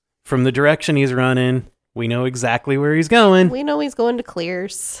 from the direction he's running, we know exactly where he's going. We know he's going to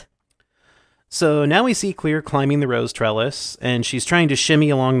Clear's. So now we see Clear climbing the rose trellis, and she's trying to shimmy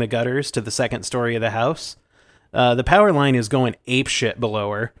along the gutters to the second story of the house. The power line is going apeshit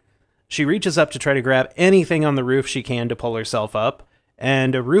below her. She reaches up to try to grab anything on the roof she can to pull herself up,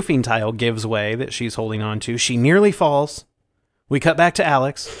 and a roofing tile gives way that she's holding on to. She nearly falls. We cut back to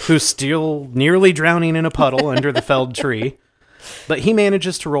Alex, who's still nearly drowning in a puddle under the felled tree. But he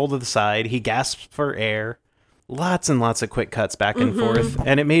manages to roll to the side. He gasps for air. Lots and lots of quick cuts back and forth,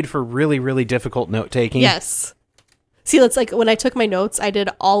 and it made for really, really difficult note-taking. Yes. See, that's like when I took my notes, I did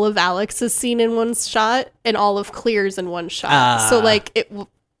all of Alex's scene in one shot and all of Clear's in one shot. So, like, it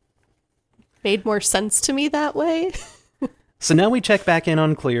made more sense to me that way. So now we check back in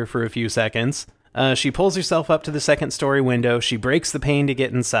on Clear for a few seconds. She pulls herself up to the second-story window. She breaks the pane to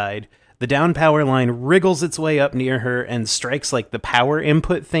get inside. The down power line wriggles its way up near her and strikes, like, the power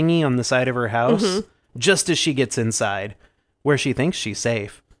input thingy on the side of her house just as she gets inside, where she thinks she's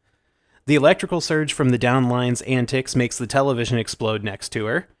safe. The electrical surge from the down line's antics makes the television explode next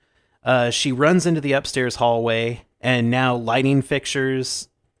to her. She runs into the upstairs hallway, and now lighting fixtures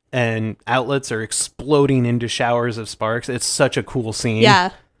and outlets are exploding into showers of sparks. It's such a cool scene. Yeah.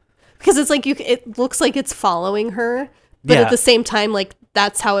 Because it's like, it looks like it's following her, but at the same time, like,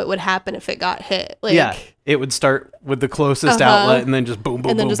 that's how it would happen if it got hit. Like, yeah, it would start with the closest outlet and then just boom, boom,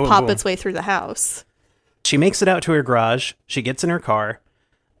 and then boom, just boom, pop boom. its way through the house. She makes it out to her garage. She gets in her car.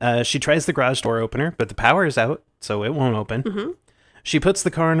 She tries the garage door opener, but the power is out, so it won't open. She puts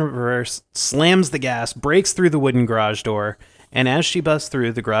the car in reverse, slams the gas, breaks through the wooden garage door, and as she busts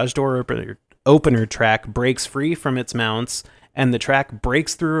through, the garage door opener track breaks free from its mounts, and the track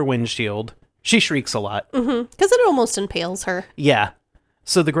breaks through her windshield. She shrieks a lot. Because it almost impales her. Yeah.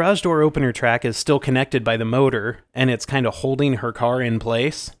 So the garage door opener track is still connected by the motor, and it's kind of holding her car in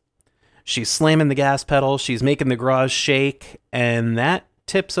place. She's slamming the gas pedal, she's making the garage shake, and that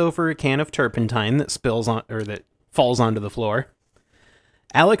tips over a can of turpentine that that falls onto the floor.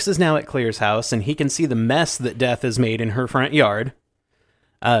 Alex is now at Clear's house, and he can see the mess that Death has made in her front yard.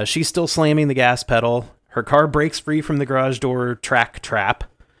 She's still slamming the gas pedal. Her car breaks free from the garage door track trap.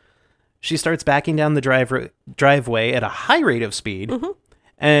 She starts backing down the driveway at a high rate of speed,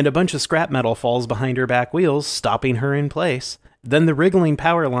 and a bunch of scrap metal falls behind her back wheels, stopping her in place. Then the wriggling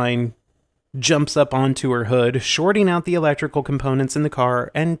power line jumps up onto her hood, shorting out the electrical components in the car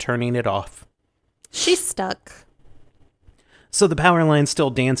and turning it off. She's stuck. So the power line's still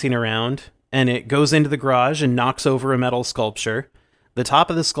dancing around, and it goes into the garage and knocks over a metal sculpture. The top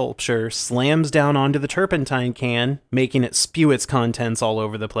of the sculpture slams down onto the turpentine can, making it spew its contents all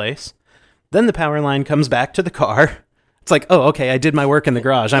over the place. Then the power line comes back to the car. It's like, oh, okay, I did my work in the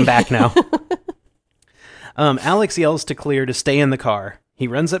garage. I'm back now. Alex yells to Clear to stay in the car. He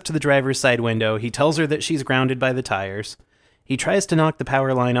runs up to the driver's side window. He tells her that she's grounded by the tires. He tries to knock the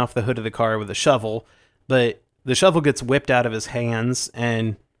power line off the hood of the car with a shovel, but the shovel gets whipped out of his hands,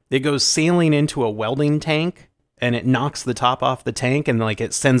 and It goes sailing into a welding tank, and it knocks the top off the tank, and like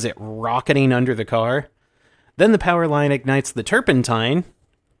it sends it rocketing under the car. Then the power line ignites the turpentine,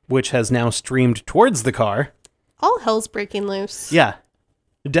 which has now streamed towards the car. All hell's breaking loose. Yeah.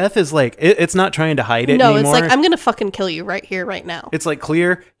 Death is like, it's not trying to hide it No, anymore. it's like, I'm going to fucking kill you right here, right now. It's like,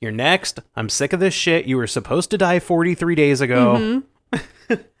 Clear, you're next. I'm sick of this shit. You were supposed to die 43 days ago.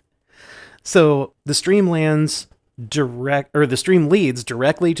 Mm-hmm. So the stream the stream leads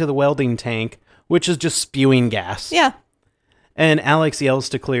directly to the welding tank, which is just spewing gas. Yeah. And Alex yells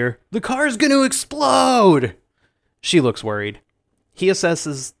to Clear, the car's going to explode. She looks worried. He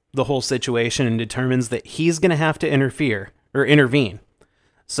assesses the whole situation and determines that he's going to have to intervene.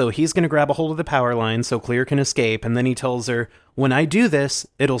 So he's going to grab a hold of the power line so Clear can escape, and then he tells her, when I do this,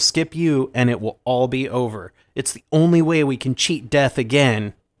 it'll skip you and it will all be over. It's the only way we can cheat death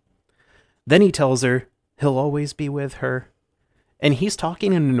again. Then he tells her he'll always be with her. And he's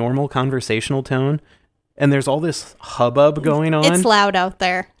talking in a normal conversational tone, and there's all this hubbub going on. It's loud out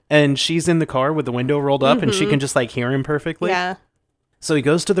there. And she's in the car with the window rolled up, and she can just like hear him perfectly. Yeah. So he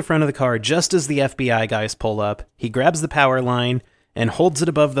goes to the front of the car just as the FBI guys pull up. He grabs the power line and holds it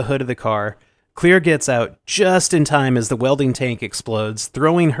above the hood of the car. Clear gets out just in time as the welding tank explodes,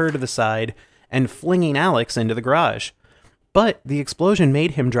 throwing her to the side and flinging Alex into the garage. But the explosion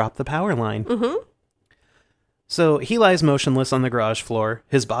made him drop the power line. Mm-hmm. So he lies motionless on the garage floor.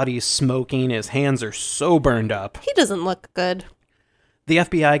 His body's smoking. His hands are so burned up. He doesn't look good. The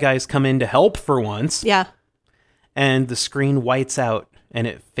FBI guys come in to help for once. Yeah. And the screen whites out and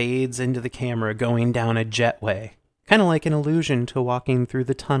it fades into the camera going down a jetway. Kind of like an allusion to walking through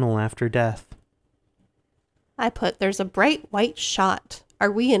the tunnel after death. I put, there's a bright white shot.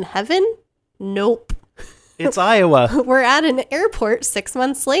 Are we in heaven? Nope. It's Iowa. We're at an airport 6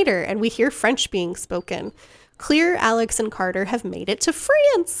 months later, and we hear French being spoken. Clear, Alex, and Carter have made it to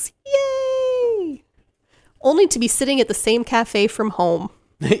France. Yay! Only to be sitting at the same cafe from home.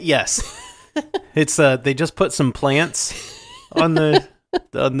 Yes. It's they just put some plants on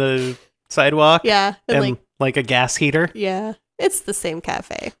the sidewalk. Yeah. And like a gas heater. Yeah. It's the same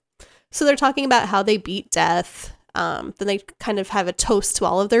cafe. So they're talking about how they beat death. Then they kind of have a toast to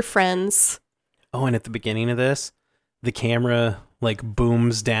all of their friends. Oh, and at the beginning of this, the camera like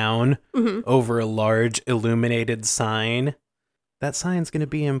booms down over a large illuminated sign. That sign's going to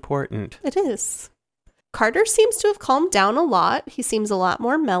be important. It is. Carter seems to have calmed down a lot. He seems a lot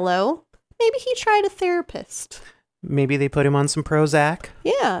more mellow. Maybe he tried a therapist. Maybe they put him on some Prozac.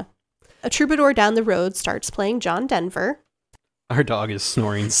 Yeah. A troubadour down the road starts playing John Denver. Our dog is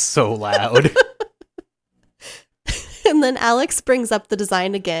snoring so loud. And then Alex brings up the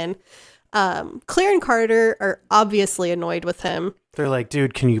design again. Claire and Carter are obviously annoyed with him. They're like,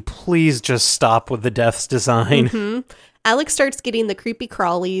 dude, can you please just stop with the death's design? Mm-hmm. Alex starts getting the creepy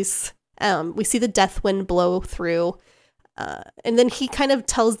crawlies. We see the death wind blow through. And then he kind of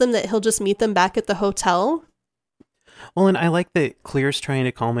tells them that he'll just meet them back at the hotel. Well, and I like that Clear's trying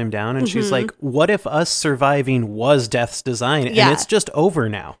to calm him down. And she's like, what if us surviving was death's design? Yeah. And it's just over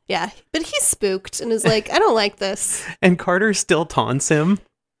now. Yeah. But he's spooked and is like, I don't like this. And Carter still taunts him.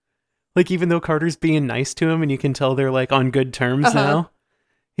 Like, even though Carter's being nice to him and you can tell they're like on good terms now.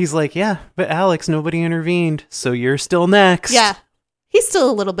 He's like, yeah, but Alex, nobody intervened. So you're still next. Yeah. He's still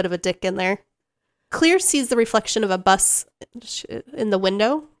a little bit of a dick in there. Clear sees the reflection of a bus in the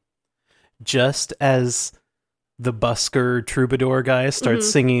window. Just as the busker troubadour guy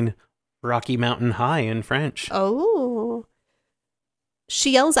starts singing Rocky Mountain High in French. Oh.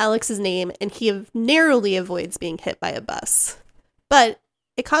 She yells Alex's name and he narrowly avoids being hit by a bus. But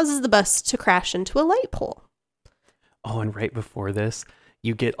it causes the bus to crash into a light pole. Oh, and right before this,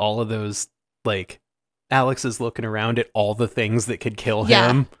 you get all of those, like, Alex is looking around at all the things that could kill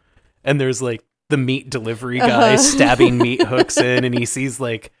him. And there's, like, the meat delivery guy stabbing meat hooks in, and he sees,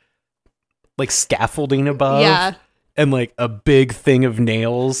 like scaffolding above. Yeah. And, like, a big thing of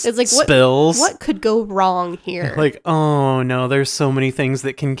nails it's like, spills. What could go wrong here? Like, oh, no, there's so many things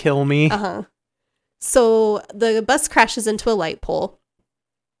that can kill me. So the bus crashes into a light pole.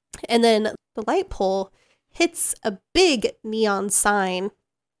 And then the light pole hits a big neon sign.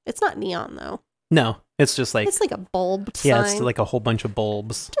 It's not neon, though. No, it's just like... It's like a bulbed sign. Yeah, it's like a whole bunch of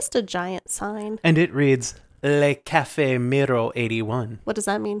bulbs. Just a giant sign. And it reads, Le Café Miro 81. What does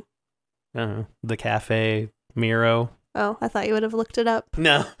that mean? I don't know. The Cafe Miro. Oh, I thought you would have looked it up.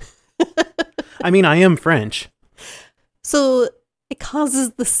 No. I mean, I am French. So it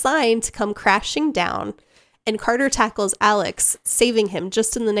causes the sign to come crashing down, and Carter tackles Alex, saving him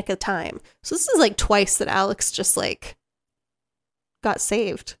just in the nick of time. So this is like twice that Alex just like got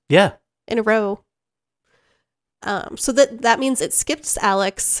saved. Yeah. In a row. So that means it skips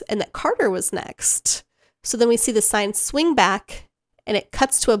Alex and that Carter was next. So then we see the sign swing back and it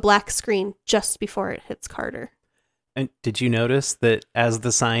cuts to a black screen just before it hits Carter. And did you notice that as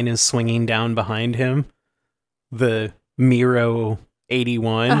the sign is swinging down behind him, the Miro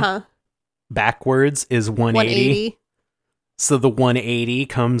 81 backwards is 180? So the 180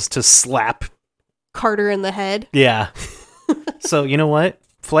 comes to slap Carter in the head. Yeah. So you know what?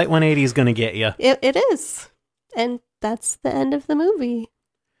 Flight 180 is going to get you. It is. And that's the end of the movie.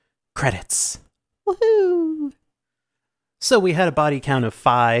 Credits. Woohoo! So we had a body count of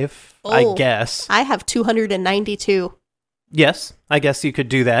 5, I guess. I have 292. Yes, I guess you could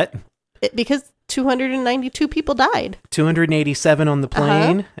do that. Because 292 people died. 287 on the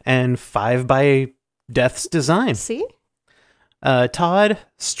plane and 5 by death's design. See? Todd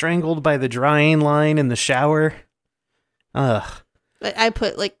strangled by the drying line in the shower. Ugh. I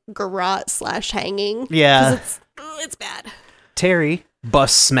put like garrote / hanging. Yeah. It's bad. Terry,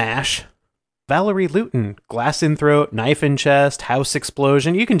 bus smash. Valerie Luton, glass in throat, knife in chest, house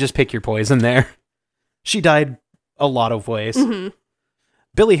explosion. You can just pick your poison there. She died a lot of ways. Mm-hmm.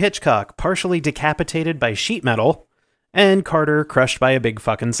 Billy Hitchcock, partially decapitated by sheet metal. And Carter crushed by a big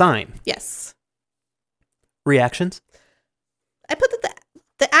fucking sign. Yes. Reactions? I put that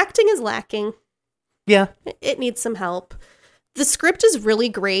the acting is lacking. Yeah. It needs some help. The script is really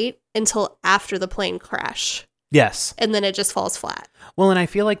great until after the plane crash. Yes. And then it just falls flat. Well, and I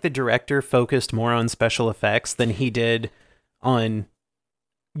feel like the director focused more on special effects than he did on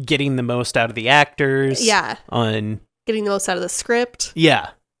getting the most out of the actors. Yeah. On getting the most out of the script.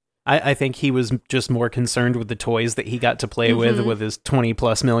 Yeah. I think he was just more concerned with the toys that he got to play with his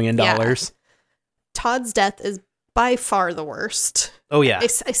 $20+ million. Yeah. Todd's death is by far the worst. Oh, yeah. I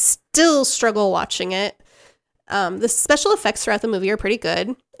still struggle watching it. The special effects throughout the movie are pretty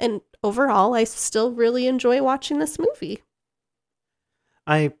good. And overall, I still really enjoy watching this movie.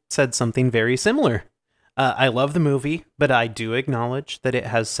 I said something very similar. I love the movie, but I do acknowledge that it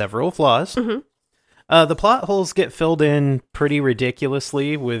has several flaws. Mm-hmm. The plot holes get filled in pretty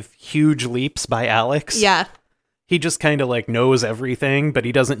ridiculously with huge leaps by Alex. Yeah. He just kind of like knows everything, but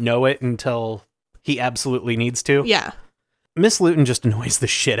he doesn't know it until he absolutely needs to. Yeah. Miss Luton just annoys the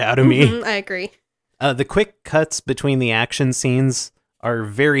shit out of me. I agree. The quick cuts between the action scenes are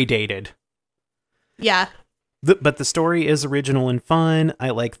very dated. Yeah. But the story is original and fun.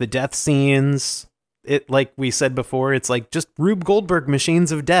 I like the death scenes. It, like we said before, it's like just Rube Goldberg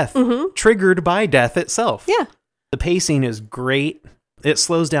machines of death, triggered by death itself. Yeah. The pacing is great. It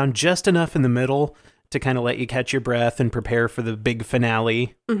slows down just enough in the middle to kind of let you catch your breath and prepare for the big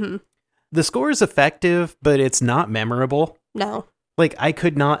finale. Mm-hmm. The score is effective, but it's not memorable. No. Like, I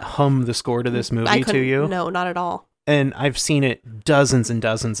could not hum the score to this movie to you. No, not at all. And I've seen it dozens and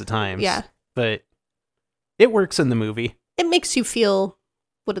dozens of times. Yeah. But it works in the movie. It makes you feel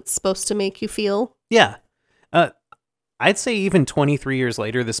what it's supposed to make you feel. Yeah. I'd say even 23 years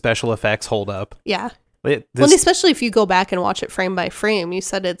later, the special effects hold up. Yeah. Well, especially if you go back and watch it frame by frame. You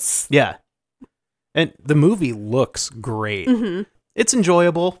said it's... Yeah. And the movie looks great. Mm-hmm. It's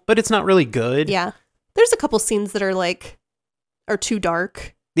enjoyable, but it's not really good. Yeah. There's a couple scenes that are too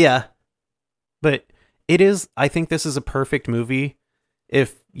dark. Yeah. But it is, I think this is a perfect movie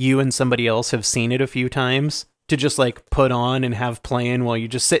if you and somebody else have seen it a few times to just like put on and have playing while you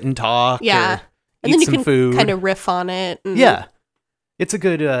just sit and talk. Yeah. Or and then you some can food. kind of riff on it. And... Yeah. It's a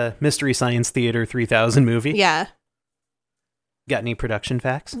good Mystery Science Theater 3000 movie. Yeah. Got any production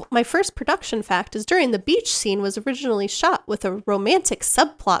facts? My first production fact is during the beach scene was originally shot with a romantic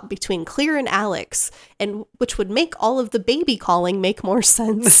subplot between Clear and Alex, and which would make all of the baby calling make more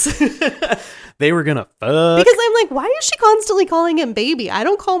sense. They were gonna fuck. Because I'm like, why is she constantly calling him baby? I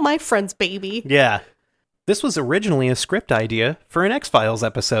don't call my friends baby. Yeah. This was originally a script idea for an X-Files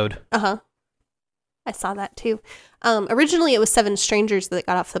episode. Uh-huh. I saw that too. Originally, it was 7 strangers that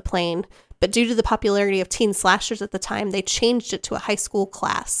got off the plane, but due to the popularity of teen slashers at the time, they changed it to a high school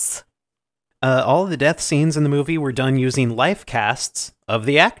class. All of the death scenes in the movie were done using life casts of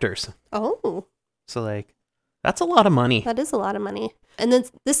the actors. Oh. So, like, that's a lot of money. That is a lot of money. And then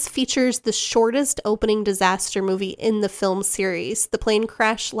this features the shortest opening disaster movie in the film series. The plane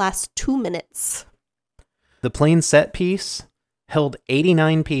crash lasts 2 minutes. The plane set piece held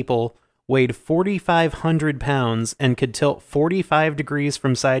 89 people, weighed 4,500 pounds, and could tilt 45 degrees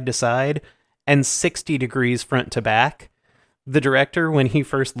from side to side and 60 degrees front to back. The director, when he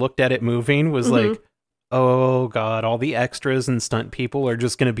first looked at it moving, was like, oh God, all the extras and stunt people are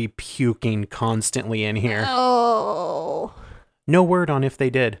just going to be puking constantly in here. Oh. No word on if they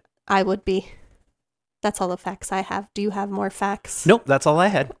did. I would be. That's all the facts I have. Do you have more facts? Nope, that's all I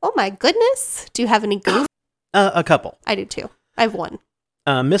had. Oh my goodness. Do you have any goof? A couple. I do too. I have one.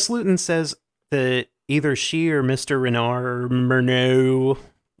 Miss Luton says that either she or Mr. Murnau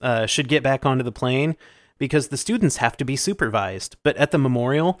should get back onto the plane because the students have to be supervised. But at the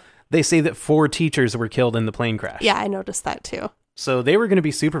memorial, they say that 4 teachers were killed in the plane crash. Yeah, I noticed that too. So they were going to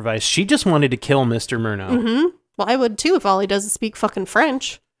be supervised. She just wanted to kill Mr. Murnau. Mm-hmm. Well, I would too if all he does is speak fucking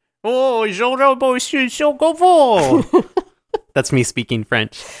French. Oh, that's me speaking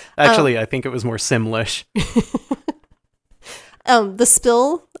French. Actually, I think it was more Simlish. The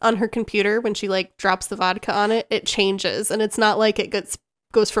spill on her computer when she like drops the vodka on it, it changes, and it's not like it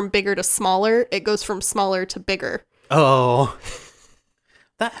goes from bigger to smaller. It goes from smaller to bigger. Oh,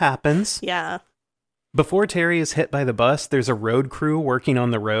 that happens. Yeah. Before Terry is hit by the bus, there's a road crew working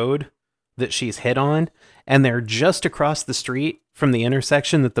on the road that she's hit on, and they're just across the street from the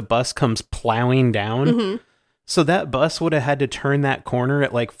intersection that the bus comes plowing down. Mm-hmm. So that bus would have had to turn that corner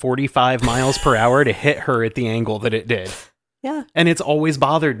at like 45 miles per hour to hit her at the angle that it did. Yeah. And it's always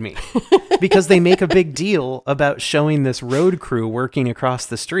bothered me because they make a big deal about showing this road crew working across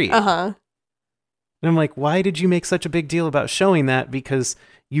the street. Uh-huh. And I'm like, why did you make such a big deal about showing that? Because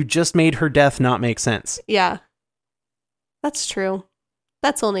you just made her death not make sense. Yeah. That's true.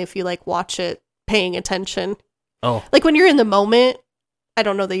 That's only if you like watch it paying attention. Oh. Like when you're in the moment, I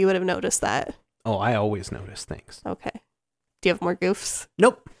don't know that you would have noticed that. Oh, I always notice things. Okay. Do you have more goofs?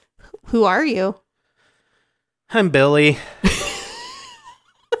 Nope. Who are you? I'm Billy.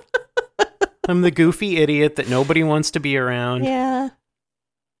 I'm the goofy idiot that nobody wants to be around. Yeah.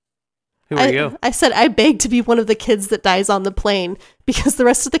 Who are you? I said I beg to be one of the kids that dies on the plane because the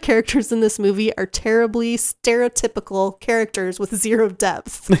rest of the characters in this movie are terribly stereotypical characters with zero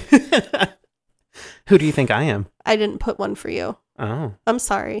depth. Who do you think I am? I didn't put one for you. Oh. I'm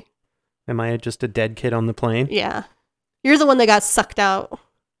sorry. Am I just a dead kid on the plane? Yeah. You're the one that got sucked out.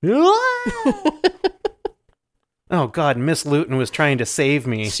 Oh, God. Miss Luton was trying to save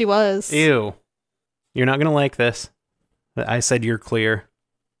me. She was. Ew. You're not going to like this. I said you're clear.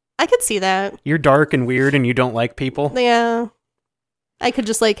 I could see that. You're dark and weird and you don't like people. Yeah. I could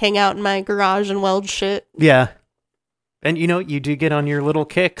just like hang out in my garage and weld shit. Yeah. And you know, you do get on your little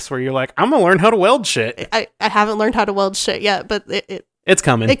kicks where you're like, I'm going to learn how to weld shit. I haven't learned how to weld shit yet, but it's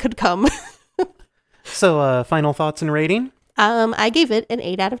coming. It could come. So, final thoughts and rating? I gave it an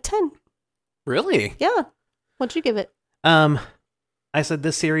 8 out of 10. Really? Yeah. What'd you give it? I said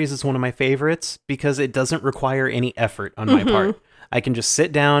this series is one of my favorites because it doesn't require any effort on my part. I can just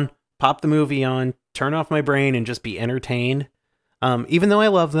sit down, pop the movie on, turn off my brain, and just be entertained. Even though I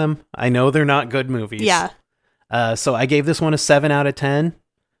love them, I know they're not good movies. Yeah. So I gave this one a 7 out of 10,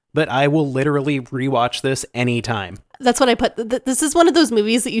 but I will literally rewatch this anytime. That's what I put. This is one of those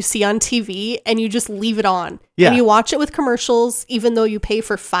movies that you see on TV and you just leave it on. Yeah. And you watch it with commercials, even though you pay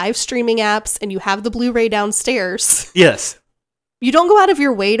for 5 streaming apps and you have the Blu-ray downstairs. Yes. You don't go out of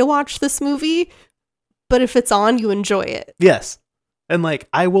your way to watch this movie, but if it's on, you enjoy it. Yes. And like,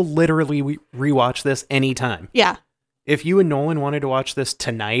 I will literally rewatch this anytime. Yeah. If you and Nolan wanted to watch this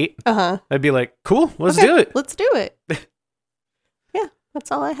tonight, Uh-huh. I'd be like, cool, let's Okay, do it. Let's do it. Yeah,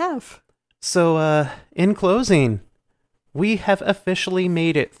 that's all I have. So, in closing, we have officially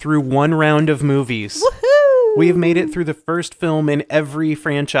made it through one round of movies. Woohoo! We've made it through the first film in every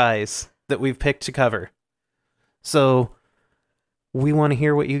franchise that we've picked to cover. So, we want to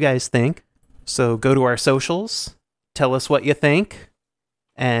hear what you guys think. So, go to our socials, tell us what you think,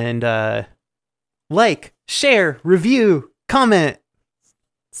 and like, share, review, comment,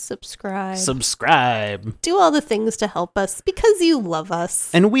 subscribe. Do all the things to help us because you love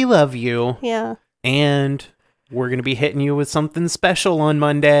us. And we love you. Yeah. And we're going to be hitting you with something special on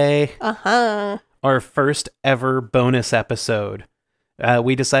Monday. Uh-huh. Our first ever bonus episode.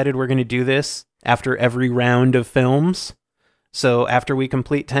 We decided we're going to do this after every round of films. So after we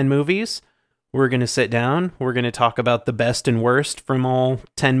complete 10 movies, we're going to sit down. We're going to talk about the best and worst from all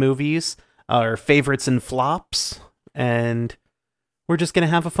 10 movies, our favorites and flops, and we're just going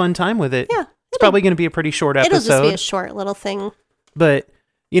to have a fun time with it. Yeah. It's probably going to be a pretty short episode. It'll just be a short little thing. But,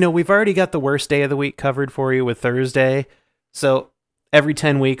 you know, we've already got the worst day of the week covered for you with Thursday. So every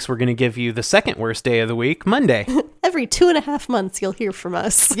 10 weeks, we're going to give you the second worst day of the week, Monday. Every 2.5 months, you'll hear from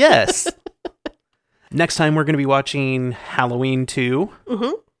us. Yes. Next time, we're going to be watching Halloween 2.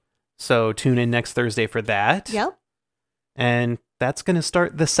 Mm-hmm. So tune in next Thursday for that. Yep. And that's going to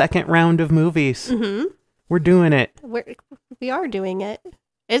start the second round of movies. Mm-hmm. We're doing it. We are doing it.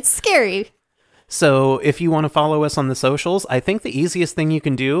 It's scary. So if you want to follow us on the socials, I think the easiest thing you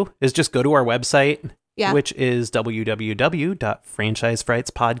can do is just go to our website, which is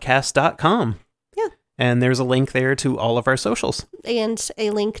www.franchisefrightspodcast.com. Yeah. And there's a link there to all of our socials. And a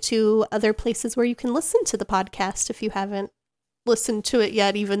link to other places where you can listen to the podcast if you haven't listened to it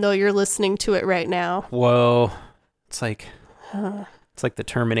yet, even though you're listening to it right now. Whoa. It's like the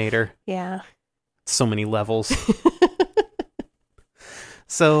Terminator. Yeah. So many levels.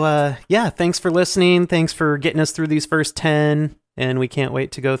 So, yeah, thanks for listening. Thanks for getting us through these first 10. And we can't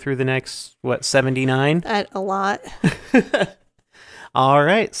wait to go through the next, 79? A lot. All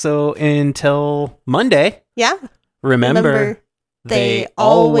right. So until Monday. Yeah. Remember they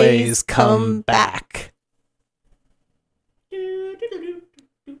always come back.